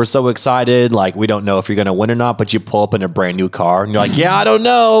everyone's like, we're so excited. Like, we don't know if you're going to win or not, but you pull up in a brand new car and you're like, yeah, I don't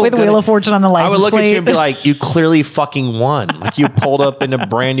know. With Wheel of Fortune on the license I would look plate. at you and be like, you clearly fucking won. Like you pulled up in a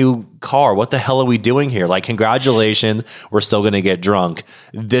brand new car. What the hell are we doing here? Like, congratulations. We're still going to get drunk.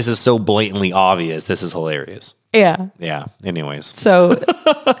 This is so blatantly obvious. This is hilarious. Yeah. Yeah. Anyways. So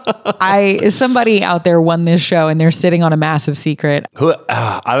somebody out there won this show and they're sitting on a massive secret.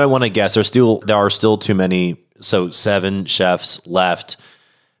 I don't want to guess. There are still too many. So 7 chefs left.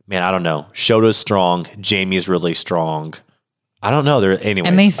 Man, I don't know. Shota's strong. Jamie's really strong. I don't know. Anyways.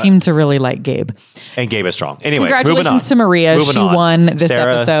 And they seem to really like Gabe. And Gabe is strong. Anyways, Congratulations to Maria. She won this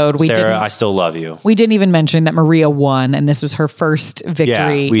episode. Sarah, I still love you. We didn't even mention that Maria won, and this was her first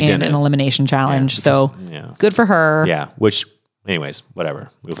victory we in didn't. an elimination challenge. So yeah. good for her. Yeah. Which, anyways, whatever.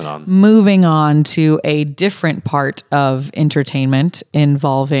 Moving on. Moving on to a different part of entertainment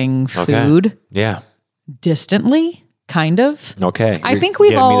involving food. Yeah. Distantly, kind of. Okay. I think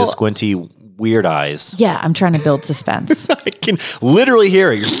we've giving me all- the squinty weird eyes. Yeah, I'm trying to build suspense. I can literally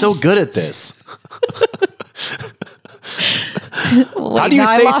hear it. You're so good at this. How do you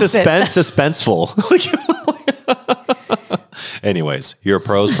say suspenseful? Anyways, you're a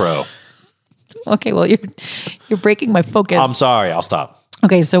pro's pro. Okay, well, you're breaking my focus. I'm sorry. I'll stop.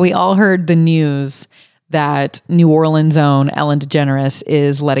 Okay, so we all heard the news that New Orleans' own Ellen DeGeneres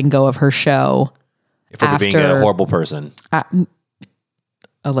is letting go of her show. For being a horrible person.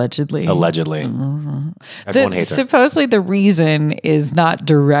 Allegedly. Everyone hates her. Supposedly the reason is not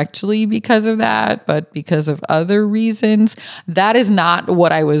directly because of that, but because of other reasons. That is not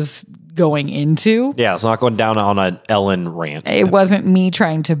what I was going into. Yeah, it's not going down on an Ellen rant. It wasn't me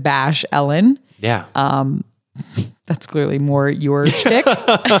trying to bash Ellen. Yeah. That's clearly more your shtick.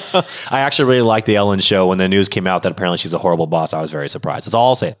 I actually really liked the Ellen show. When the news came out that apparently she's a horrible boss, I was very surprised. That's all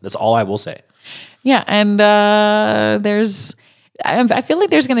I'll say. That's all I will say. Yeah, and I feel like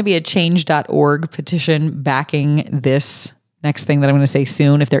there's going to be a change.org petition backing this next thing that I'm going to say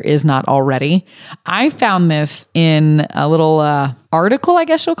soon, if there is not already. I found this in a little article, I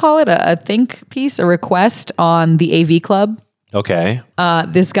guess you'll call it, a think piece, a request on the AV Club. Okay.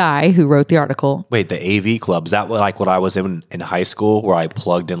 This guy who wrote the article. Wait, the AV Club, is that like what I was in high school where I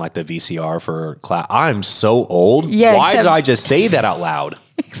plugged in like the VCR for class? I'm so old. Yeah, Why did I just say that out loud?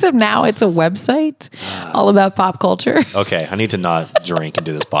 Except now it's a website all about pop culture. Okay, I need to not drink and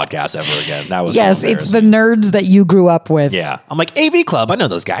do this podcast ever again. That was Yes, so it's the nerds that you grew up with. yeah. I'm like AV Club. I know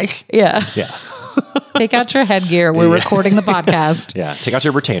those guys. Yeah. Yeah, Take out your headgear. We're recording the podcast. yeah. Take out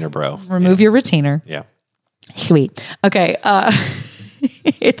your retainer, bro. Remove your retainer. Yeah. Sweet. Okay.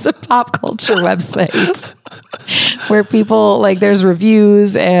 It's a pop culture website where people like there's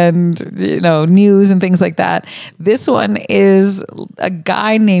reviews and news and things like that. This one is a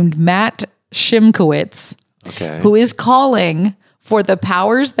guy named Matt Shimkowitz Okay. who is calling for the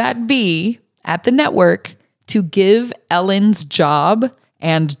powers that be at the network to give Ellen's job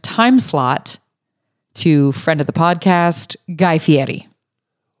and time slot to friend of the podcast, Guy Fieri.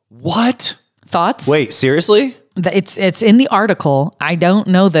 What? Thoughts? Wait, seriously? It's in the article. I don't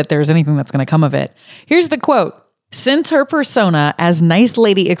know that there's anything that's going to come of it. Here's the quote. Since her persona as nice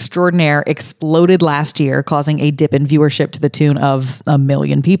lady extraordinaire exploded last year, causing a dip in viewership to the tune of 1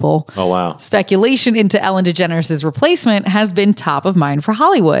 million people. Oh, wow. Speculation into Ellen DeGeneres' replacement has been top of mind for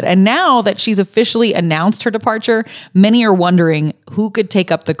Hollywood. And now that she's officially announced her departure, many are wondering who could take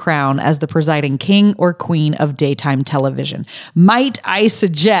up the crown as the presiding king or queen of daytime television. Might I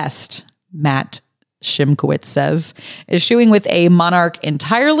suggest, Matt Shimkowitz says, eschewing with a monarch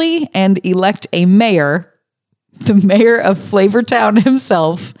entirely and elect a mayor, the mayor of Flavortown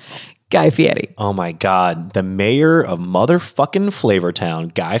himself, Guy Fieri. Oh my God. The mayor of motherfucking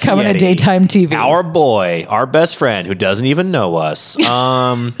Flavortown, Guy Fieri. Coming to daytime TV. Our boy, our best friend who doesn't even know us. You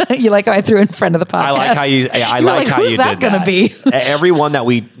like how I threw in friend of the podcast? I like how you. I You're like how who's you that did gonna that. be? Everyone that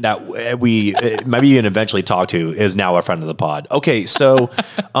we maybe even eventually talk to is now a friend of the pod. Okay, so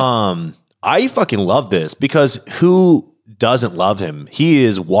I fucking love this because who doesn't love him? He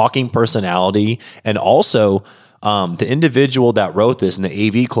is walking personality, and also the individual that wrote this in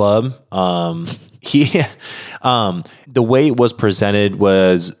the AV Club. He the way it was presented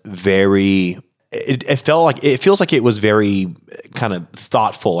was very. It feels like it was very kind of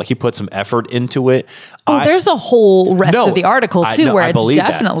thoughtful. Like he put some effort into it. Oh, there's a whole rest of the article too, where it's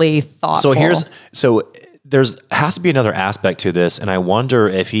definitely thoughtful. There's has to be another aspect to this, and I wonder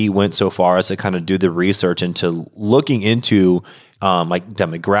if he went so far as to kind of do the research into looking into like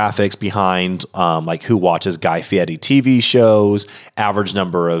demographics behind like who watches Guy Fieri TV shows, average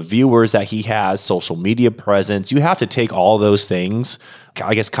number of viewers that he has, social media presence. You have to take all those things,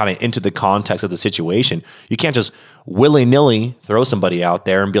 I guess, kind of into the context of the situation. You can't just willy-nilly throw somebody out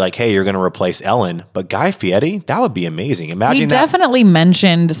there and be like, hey, you're going to replace Ellen. But Guy Fieri, that would be amazing. Imagine that. He definitely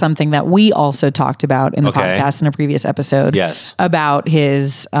mentioned something that we also talked about in the podcast in a previous episode. Yes. About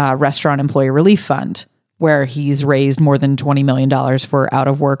his restaurant employee relief fund, where he's raised more than $20 million for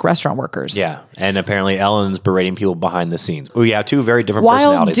out-of-work restaurant workers. Yeah, and apparently Ellen's berating people behind the scenes. We have two very different while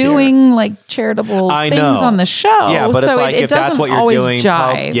personalities doing here. like charitable things on the show. Yeah, but it's so like it if that's what you're doing,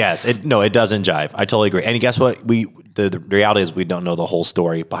 jive. yes, it doesn't jive. I totally agree. And guess what? The reality is we don't know the whole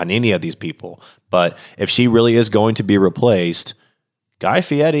story behind any of these people. But if she really is going to be replaced, Guy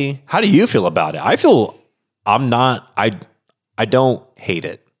Fieri, how do you feel about it? I don't hate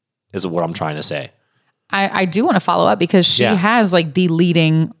it, is what I'm trying to say. I do want to follow up because she has like the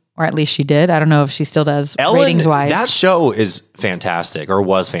leading, or at least she did. I don't know if she still does, Ellen, ratings wise. That show is fantastic, or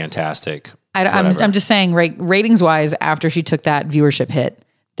was fantastic. I'm just saying, ratings wise, after she took that viewership hit,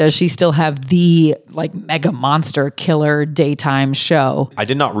 does she still have the like mega monster killer daytime show? I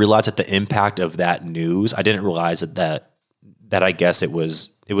did not realize that the impact of that news. I didn't realize that I guess it was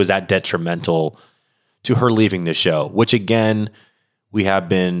that detrimental to her leaving the show, which again, we have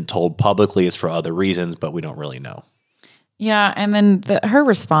been told publicly is for other reasons, but we don't really know. Yeah, and then her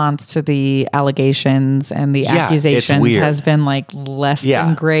response to the allegations and the accusations has been like less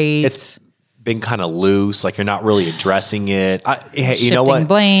than great. It's been kind of loose, like you're not really addressing it. Hey, you know Shifting what?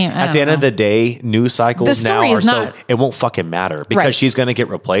 blame. At the end of the day, news cycles now are so it won't fucking matter because she's going to get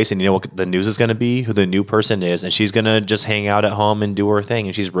replaced, and you know what the news is going to be, who the new person is, and she's going to just hang out at home and do her thing,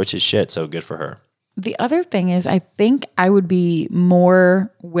 and she's rich as shit, so good for her. The other thing is, I think I would be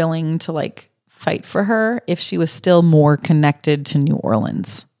more willing to like fight for her if she was still more connected to New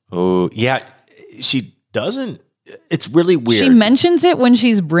Orleans. Oh, yeah. She doesn't. It's really weird. She mentions it when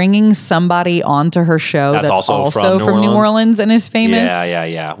she's bringing somebody onto her show that's also from New Orleans and is famous.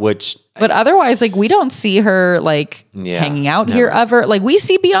 Yeah. But otherwise, like we don't see her like hanging out here ever. Like we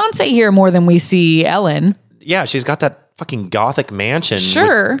see Beyonce here more than we see Ellen. Yeah, she's got that fucking gothic mansion.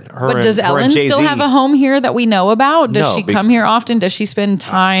 Sure. But does Ellen still have a home here that we know about? Does she come here often? Does she spend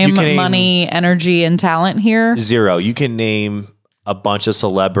time, money, energy, and talent here? Zero. You can name a bunch of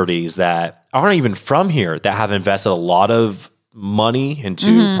celebrities that aren't even from here that have invested a lot of money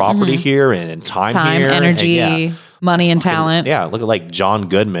into property here and time here. Energy, money, and talent. Yeah. Look at like John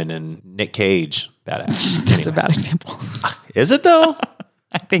Goodman and Nick Cage. Badass. That's a bad example. Is it though?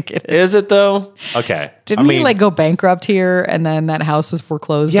 I think it is. Is it though? Okay. Didn't he like go bankrupt here and then that house was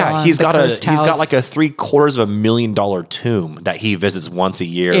foreclosed on? Yeah, he's got like a $750,000 tomb that he visits once a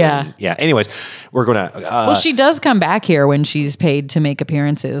year. Yeah. Anyways, we're gonna well, she does come back here when she's paid to make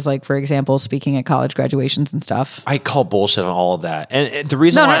appearances, like for example, speaking at college graduations and stuff. I call bullshit on all of that. And the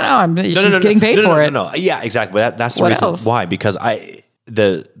reason she's getting paid for it. No. Yeah, exactly. But that's the reason why. Because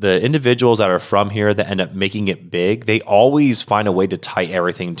the individuals that are from here that end up making it big, they always find a way to tie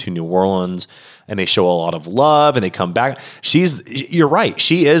everything to New Orleans, and they show a lot of love and they come back. You're right.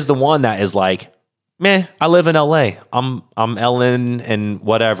 She is the one that is like, meh, I live in LA. I'm Ellen and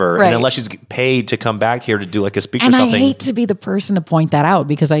whatever. Right. And unless she's paid to come back here to do like a speech And or I something. hate to be the person to point that out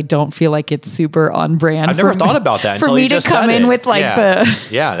because I don't feel like it's super on brand. I've never thought about that for until me you just to come said in it. with like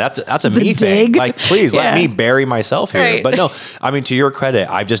yeah, that's a me dig. thing. Like, please let Yeah. me bury myself here. Right. But no, I mean, to your credit,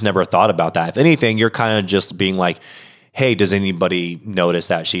 I've just never thought about that. If anything, you're kind of just being like, hey, does anybody notice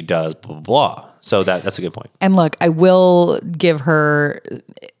that she does blah, blah, blah. So that's a good point. And look, I will give her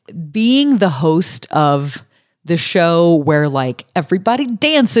being the host of the show where like everybody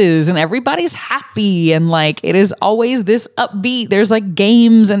dances and everybody's happy and like it is always this upbeat. There's like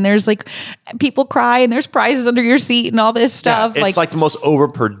games and there's like people cry and there's prizes under your seat and all this stuff. It's like the most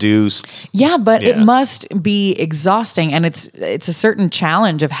overproduced. Yeah, but it Yeah. must be exhausting, and it's a certain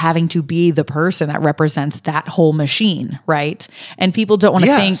challenge of having to be the person that represents that whole machine, right? And people don't want to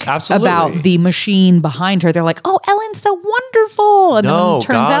Yes, think absolutely. about the machine behind her. They're like, "Oh, Ellen's so wonderful," and No, then it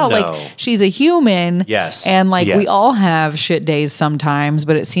turns God, out no. like she's a human. Yes, and like we yes. all have shit days sometimes,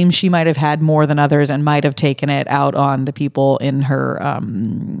 but it seems she might have had more than others and might have taken it out on the people in her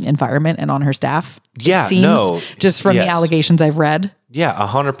environment and on her staff. Yeah, it seems, no, just from the yes. allegations I've read. Yeah,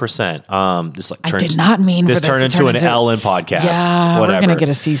 100%. This like I did not mean this for this turned to into turn an into- Ellen podcast. Yeah, whatever. we're gonna get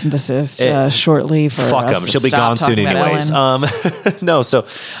a cease and desist shortly for Fuck us them. to She'll be stop gone soon talking about anyways. Ellen. No, so.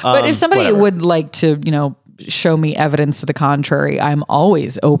 But if somebody whatever. would like to, show me evidence to the contrary, I'm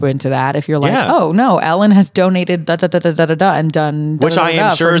always open to that. If you're like, Yeah. oh no, Ellen has donated da da da da da da da and done, Which I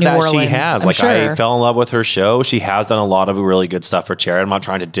am sure that she has. I'm Like, sure. I fell in love with her show. She has done a lot of really good stuff for charity. I'm not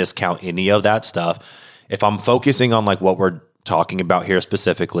trying to discount any of that stuff. If I'm focusing on like what we're talking about here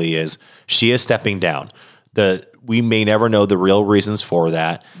specifically, is she is stepping down. We may never know the real reasons for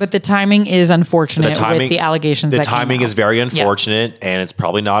that. But the timing is unfortunate with the allegations. The that came timing out. is very unfortunate, and it's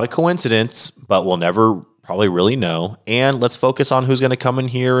probably not a coincidence, but we'll never probably really know. And let's focus on who's going to come in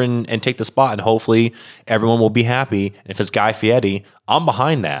here and take the spot, and hopefully everyone will be happy. And if it's Guy Fieri, I'm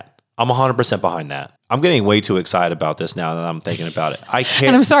behind that. I'm 100% behind that. I'm getting way too excited about this now that I'm thinking about it. I can't.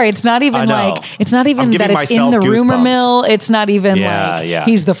 And I'm sorry, it's not even I know. like it's not even I'm that giving it's in the myself rumor goosebumps. mill. It's not even Yeah, like yeah.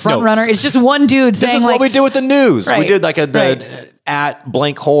 he's the front No, runner. It's just one dude This saying is like what we did with the news. We Right, did like right. at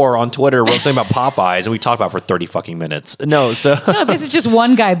blank whore on Twitter wrote something about Popeyes, and we talked about it for 30 fucking minutes. No, so no, this is just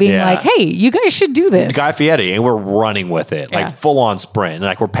one guy being Yeah. like, hey, you guys should do this. Guy Fieri, and we're running with it, Yeah. like full on sprint, and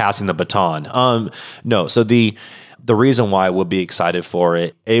like we're passing the baton. No, so the reason why I would be excited for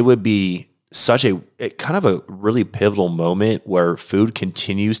it, it would be such a kind of a really pivotal moment where food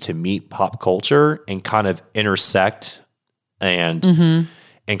continues to meet pop culture and kind of intersect and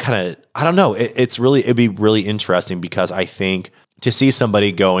kind of, I don't know, it'd be really interesting, because I think to see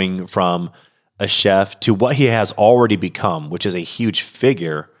somebody going from a chef to what he has already become, which is a huge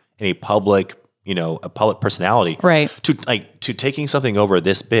figure in a public personality, Right. to taking something over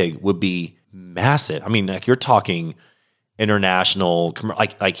this big would be massive. I mean, like, you're talking international,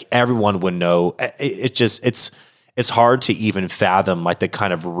 like everyone would know. It's hard to even fathom like the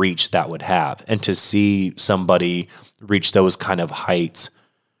kind of reach that would have, and to see somebody reach those kind of heights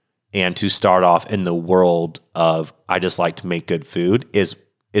and to start off in the world of, I just like to make good food is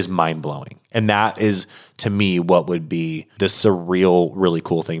mind blowing. And that is, to me, what would be the surreal, really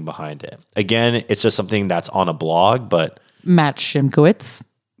cool thing behind it. Again, it's just something that's on a blog, but Matt Shimkowitz,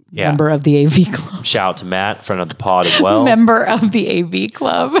 yeah. member of the AV Club. Shout out to Matt, friend of the pod as well. Member of the AV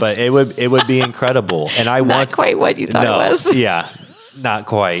Club. But it would be incredible. And I Not want quite what you thought no, it was. yeah, not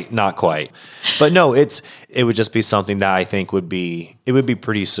quite. But no, it would just be something that I think would be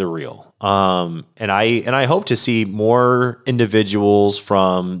pretty surreal. And I hope to see more individuals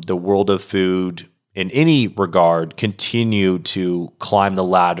from the world of food in any regard continue to climb the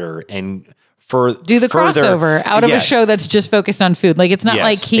ladder and Do the crossover out of a show that's just focused on food. Like, it's not Yes,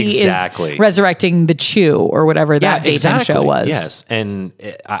 like he exactly. is resurrecting the Chew or whatever that daytime show was. Yes, and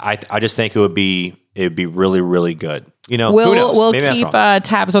I just think it would be really, really good. Who knows? We'll Maybe that's keep wrong.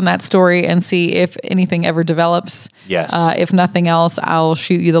 tabs on that story and see if anything ever develops. Yes. If nothing else, I'll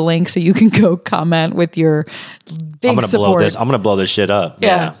shoot you the link so you can go comment with your big I'm gonna support. blow this shit up.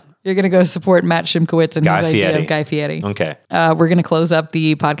 Yeah. You're going to go support Matt Shimkowitz and Guy his idea Fieri. of Guy Fieri. Okay. We're going to close up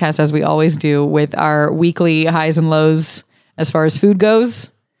the podcast as we always do with our weekly highs and lows as far as food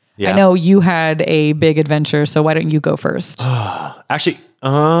goes. Yeah. I know you had a big adventure, so why don't you go first? Actually,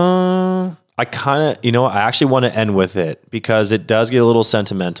 I kind of, I actually want to end with it because it does get a little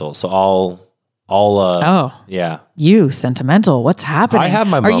sentimental. So yeah. You sentimental. What's happening? I have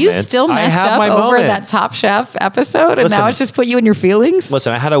my Are you moments. still I messed have up my over moments. that Top Chef episode and Listen. now it's just put you in your feelings?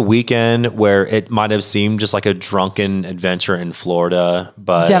 Listen, I had a weekend where it might have seemed just like a drunken adventure in Florida,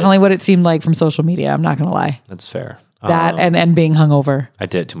 but Definitely what it seemed like from social media. I'm not going to lie. that's fair. That and being hungover. I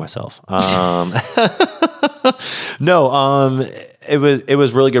did it to myself. No, it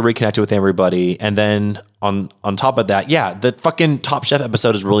was really good reconnecting with everybody. And then on top of that, yeah, the fucking Top Chef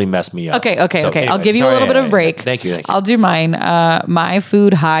episode has really messed me up. Okay. So I'll anyways, give you a sorry, little bit of a break. Thank you. I'll do mine. My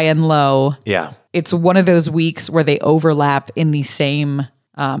food high and low. Yeah. It's one of those weeks where they overlap in the same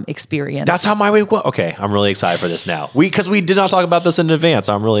experience. That's how my week was. Okay. I'm really excited for this now. Because we did not talk about this in advance.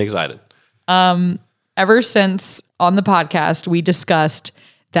 So I'm really excited. Ever since on the podcast, we discussed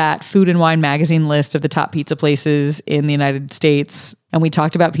that Food and Wine magazine list of the top pizza places in the United States. And we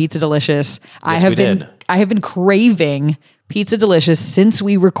talked about Pizza Delicious. Yes, we did. I have been craving Pizza Delicious since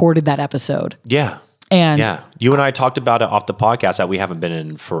we recorded that episode. Yeah. And yeah, you and I talked about it off the podcast that we haven't been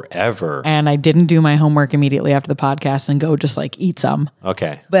in forever. And I didn't do my homework immediately after the podcast and go just like eat some.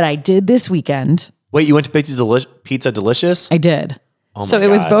 Okay. But I did this weekend. Wait, you went to Pizza Delicious? I did. Oh so my it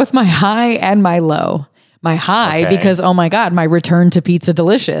was God. both my high and my low. My high Okay. because, oh my God, my return to Pizza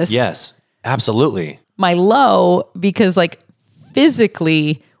Delicious. Yes, absolutely. My low because like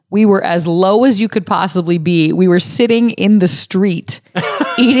physically we were as low as you could possibly be. We were sitting in the street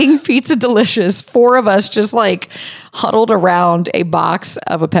eating Pizza Delicious. 4 of us just like huddled around a box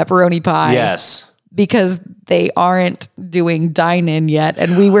of a pepperoni pie. Yes. Because they aren't doing dine-in yet,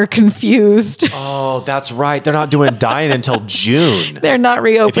 and we were confused. Oh, that's right. They're not doing dine until June. They're not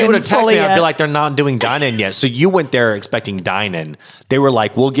reopened. If you would have texted fully me, I'd yet. be like, they're not doing dine-in yet. So you went there expecting dine-in. They were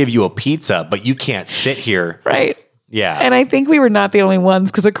like, we'll give you a pizza, but you can't sit here. Right. Yeah. And I think we were not the only ones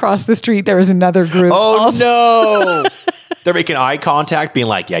because across the street there was another group. Oh, also. no. They're making eye contact, being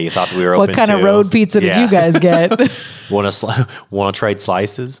like, yeah, you thought that we were open What kind of too. road pizza did Yeah. you guys get? Want to trade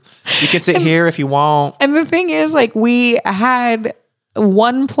slices? You can sit here if you want. And the thing is, like, we had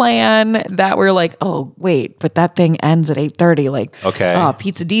one plan that we're like, oh, wait, but that thing ends at 8:30. Like, Okay. oh,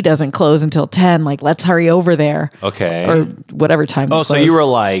 Pizza D doesn't close until 10. Like, let's hurry over there. Okay. Or whatever time. Oh, they so close. you were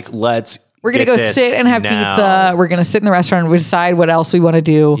like, we're going to go sit and have pizza. We're going to sit in the restaurant and we decide what else we want to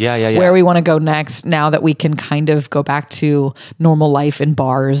do. Yeah. Where we want to go next now that we can kind of go back to normal life in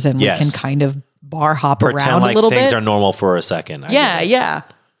bars and Yes. we can kind of bar hop Pretend around like a little things bit. are normal for a second. I get it. Yeah.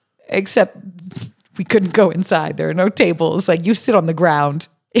 Except we couldn't go inside. There are no tables. Like you sit on the ground.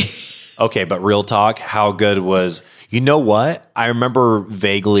 Okay, but real talk, how good was, you know what? I remember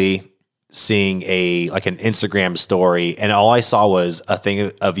vaguely seeing an Instagram story and all I saw was a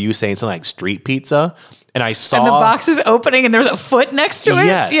thing of you saying something like street pizza. And I saw And the box is opening and there's a foot next to it.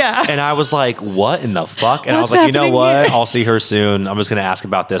 Yes. Yeah. And I was like, what in the fuck? And What's I was like, you know happening what? here? I'll see her soon. I'm just going to ask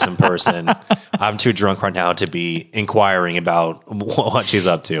about this in person. I'm too drunk right now to be inquiring about what she's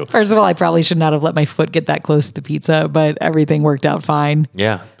up to. First of all, I probably should not have let my foot get that close to the pizza, but everything worked out fine.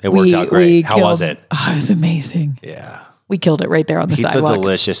 Yeah, it worked out great. How was it? Oh, it was amazing. Yeah. We killed it right there on the Pizza sidewalk.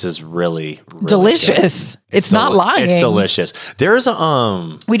 Delicious is really Delicious. good. It's not lying. It's delicious. There's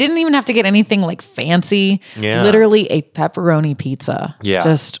We didn't even have to get anything like fancy. Yeah. Literally a pepperoni pizza. Yeah.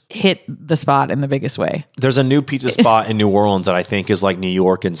 Just hit the spot in the biggest way. there's a new pizza spot in New Orleans that I think is like New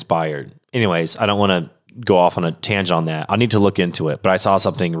York inspired. Anyways, I don't want to go off on a tangent on that. I need to look into it, but I saw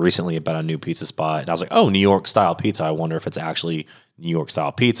something recently about a new pizza spot and I was like, oh, New York style pizza. I wonder if it's actually New York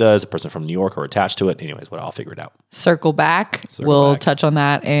style pizza. Is a person from New York or attached to it? Anyways, I'll figure it out. Circle back. Circle We'll back. touch on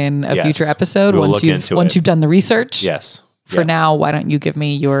that in a Yes. future episode We'll once look you've into once it. you've done the research. Yes. For Yeah. now, why don't you give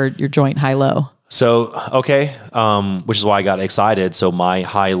me your joint high low? So, okay. Which is why I got excited. So my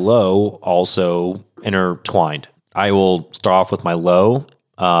high low also intertwined. I will start off with my low.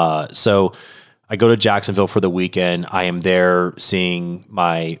 So I go to Jacksonville for the weekend. I am there seeing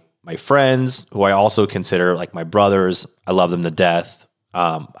my friends who I also consider like my brothers. I love them to death.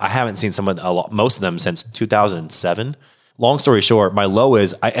 I haven't seen most of them since 2007. Long story short, my low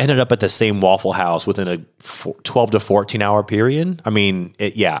is I ended up at the same Waffle House within a 12 to 14 hour period. I mean,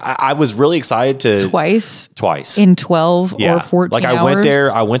 I was really excited to Twice in 12 or 14 like hours.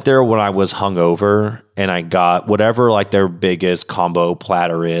 I went there when I was hungover and I got whatever like their biggest combo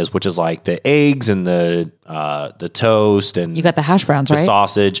platter is, which is like the eggs and the toast and You got the hash browns, the right?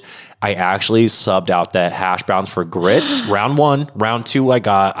 sausage. I actually subbed out the hash browns for grits. Round 1, round 2, I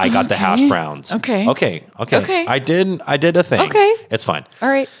got the hash browns. Okay. I did a thing. Okay. It's fine. All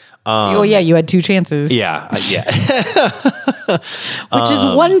right. Oh yeah, you had 2 chances. Yeah. Which is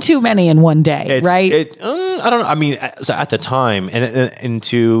one too many in one day, right? I don't know. I mean, so at the time, and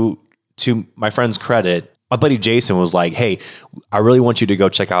to my friend's credit, my buddy Jason was like, "Hey, I really want you to go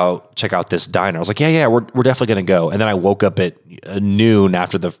check out this diner." I was like, "Yeah, we're definitely gonna go." And then I woke up at noon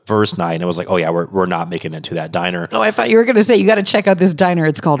after the first night, and I was like, "Oh yeah, we're not making it to that diner." Oh, I thought you were going to say you got to check out this diner.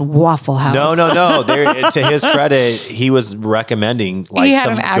 It's called Waffle House. No. To his credit, he was recommending like He had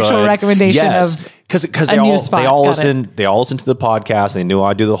some an actual good, recommendation yes, of because a new spot. they all Got it. listened to the podcast. And they knew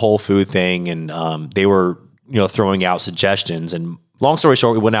I do the whole food thing, and they were throwing out suggestions. And long story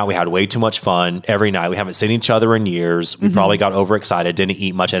short, we went out. We had way too much fun every night. We haven't seen each other in years. We probably got overexcited, didn't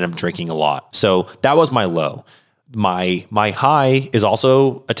eat much, ended up drinking a lot. So that was my low. My high is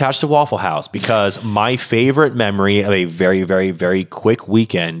also attached to Waffle House because my favorite memory of a very, very, very quick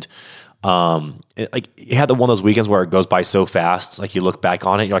weekend, it had one of those weekends where it goes by so fast. Like you look back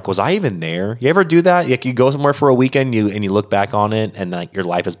on it, you're like, was I even there? You ever do that? Like you go somewhere for a weekend, and you look back on it, and like your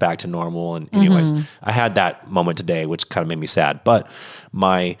life is back to normal. And anyways, I had that moment today, which kind of made me sad. But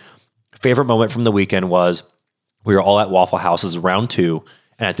my favorite moment from the weekend was we were all at Waffle House's round 2,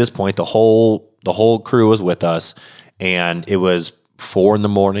 and at this point, the whole crew was with us, and it was 4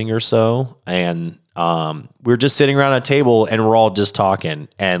 a.m. or so, and we were just sitting around a table, and we're all just talking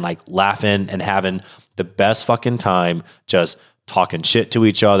and like laughing and having the best fucking time, just talking shit to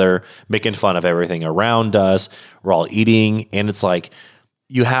each other, making fun of everything around us. We're all eating, and it's like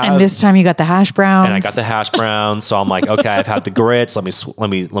you have. And this time you got the hash browns. And I got the hash browns, so I'm like, okay, I've had the grits. Let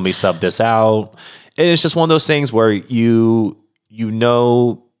me sub this out. And it's just one of those things where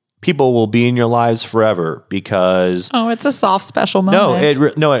people will be in your lives forever because it's a soft, special moment.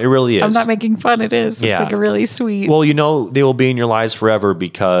 it really is. I'm not making fun. It is. Yeah. It's like a really sweet. Well, they will be in your lives forever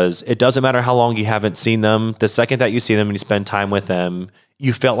because it doesn't matter how long you haven't seen them. The second that you see them and you spend time with them,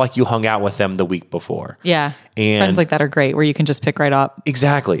 you felt like you hung out with them the week before. Yeah. And friends like that are great where you can just pick right up.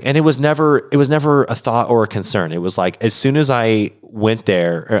 Exactly. And it was never a thought or a concern. It was like, as soon as I went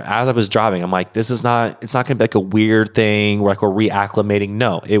there, or as I was driving, I'm like, it's not going to be like a weird thing where like we're reacclimating.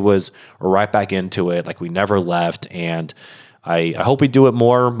 No, it was right back into it. Like we never left. And I hope we do it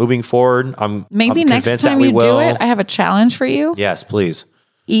more moving forward. I'm next time you do it, I have a challenge for you. Yes, please.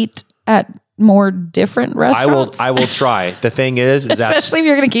 Eat at more different restaurants. I will try. The thing is especially if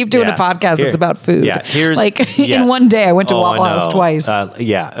you're going to keep doing a podcast that's about food. Yeah, in one day I went to Waffle House twice.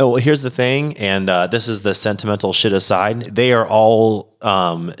 Well, here's the thing, and this is the sentimental shit aside. They are all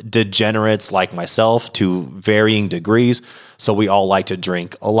degenerates like myself to varying degrees. So we all like to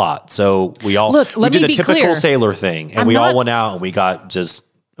drink a lot. So we all let we did me the be typical clear. sailor thing, and we all went out and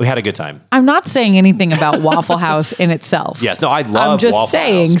we had a good time. I'm not saying anything about Waffle House in itself. Yes, no, I love I'm just Waffle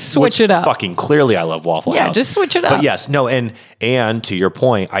saying, House, switch which it up. Fucking clearly, I love Waffle House. Yeah, just switch it up. But yes, no, and to your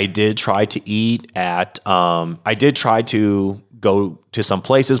point, I did try to eat at. I did try to go to some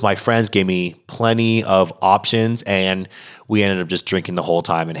places. My friends gave me plenty of options, and we ended up just drinking the whole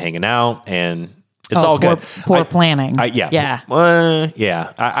time and hanging out, and it's all good. Poor planning. Yeah.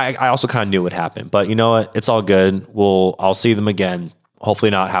 I also kind of knew what happened, but you know what? It's all good. I'll see them again.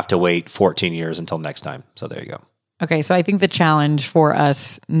 Hopefully not have to wait 14 years until next time. So there you go. Okay. So I think the challenge for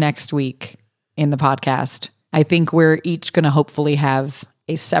us next week in the podcast, I think we're each going to hopefully have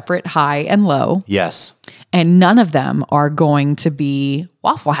a separate high and low. Yes. And none of them are going to be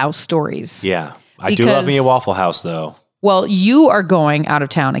Waffle House stories. Yeah. I do love me a Waffle House though. Well, you are going out of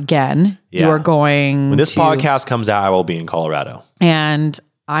town again. Yeah. You are going when this podcast comes out, I will be in Colorado. And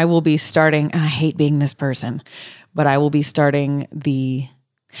I will be starting, and I hate being this person, but I will be starting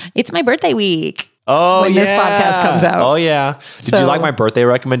it's my birthday week. Oh, when this podcast comes out. Oh, yeah. Did you like my birthday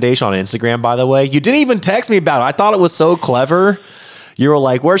recommendation on Instagram, by the way? You didn't even text me about it. I thought it was so clever. You were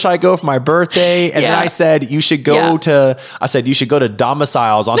like, where should I go for my birthday? And then I said, you should go to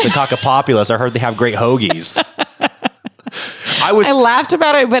Domiciles on Takakapopulous. I heard they have great hoagies. I laughed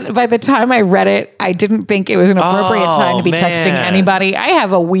about it, but by the time I read it, I didn't think it was an appropriate time to be texting anybody. I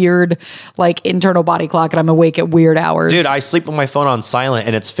have a weird, internal body clock, and I'm awake at weird hours. Dude, I sleep with my phone on silent,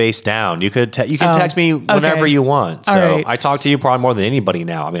 and it's face down. You can text me whenever you want. So I talk to you probably more than anybody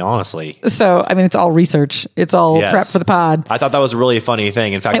now. I mean, honestly. So it's all research. It's all prep for the pod. I thought that was a really funny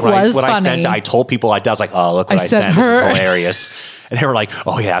thing. In fact, when I sent it, I told people I was like, "Oh, look what I sent! This is hilarious." And they were like,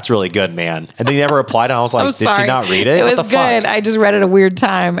 "Oh yeah, that's really good, man." And they never replied. And I was like, "Did you not read it? It what was the good. Fuck? I just read it at a weird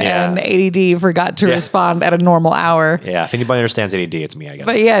time, and ADD forgot to respond at a normal hour. Yeah, if anybody understands ADD, it's me. I guess.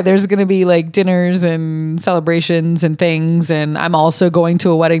 But yeah, there's going to be dinners and celebrations and things, and I'm also going to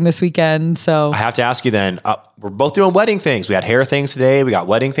a wedding this weekend. So I have to ask you then. We're both doing wedding things. We had hair things today. We got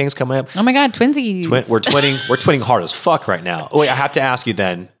wedding things coming up. Oh my God, twinsies! We're twinning hard as fuck right now. Oh wait, I have to ask you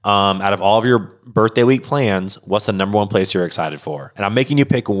then. Out of all of your birthday week plans, what's the number one place you're excited for? And I'm making you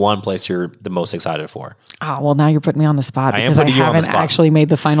pick one place you're the most excited for. Oh, well, now you're putting me on the spot I am because I putting you on the haven't spot. actually made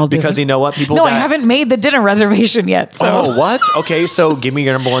the final decision. Because you know what? People No, that- I haven't made the dinner reservation yet. So Oh, what? Okay, so give me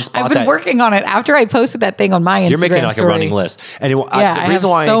your number one spot. I've been working on it after I posted that thing on my Instagram You're making like story. a running list. Anyway, Yeah, I have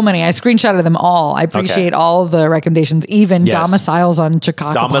so many. I screenshotted them all. I appreciate all the recommendations, even Yes. domiciles on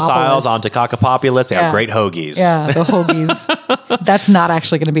Chicago. domiciles on Takapopolis. They have great hoagies. Yeah, the hoagies. That's not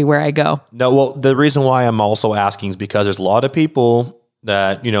actually going to be where I go. No, well, the reason why I'm also asking is because there's a lot of people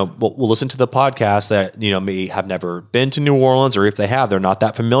that, will listen to the podcast that, may have never been to New Orleans, or if they have, they're not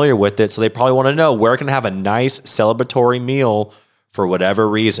that familiar with it. So they probably want to know where can I have a nice celebratory meal for whatever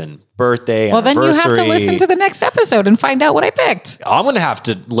reason. Birthday, Well, then you have to anniversary. listen to the next episode and find out what I picked. I'm going to have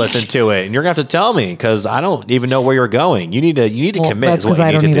to listen to it, and you're going to have to tell me because I don't even know where you're going. You need to commit. that's is what 'cause you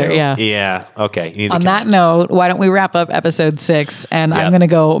I need don't to either, do. yeah. Yeah. Okay. You need to On commit. that note, why don't we wrap up episode 6? And I'm Yep. going to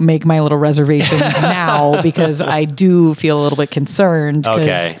go make my little reservations now because I do feel a little bit concerned because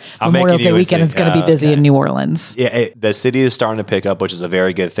Okay. I'm Memorial making Day you weekend is going to be busy okay. in New Orleans. Yeah, the city is starting to pick up, which is a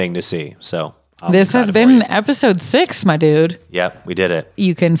very good thing to see. So I'm This has excited for been you. episode 6, my dude. Yep, we did it.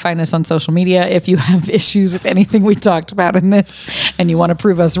 You can find us on social media if you have issues with anything we talked about in this and you want to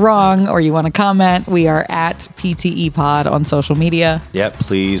prove us wrong or you want to comment. We are at PTE Pod on social media. Yep,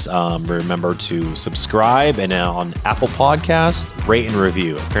 please remember to subscribe and on Apple Podcast, rate and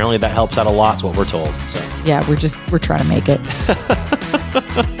review. Apparently that helps out a lot, is what we're told. So Yeah, we're trying to make it.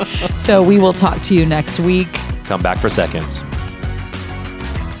 So we will talk to you next week. come back for seconds.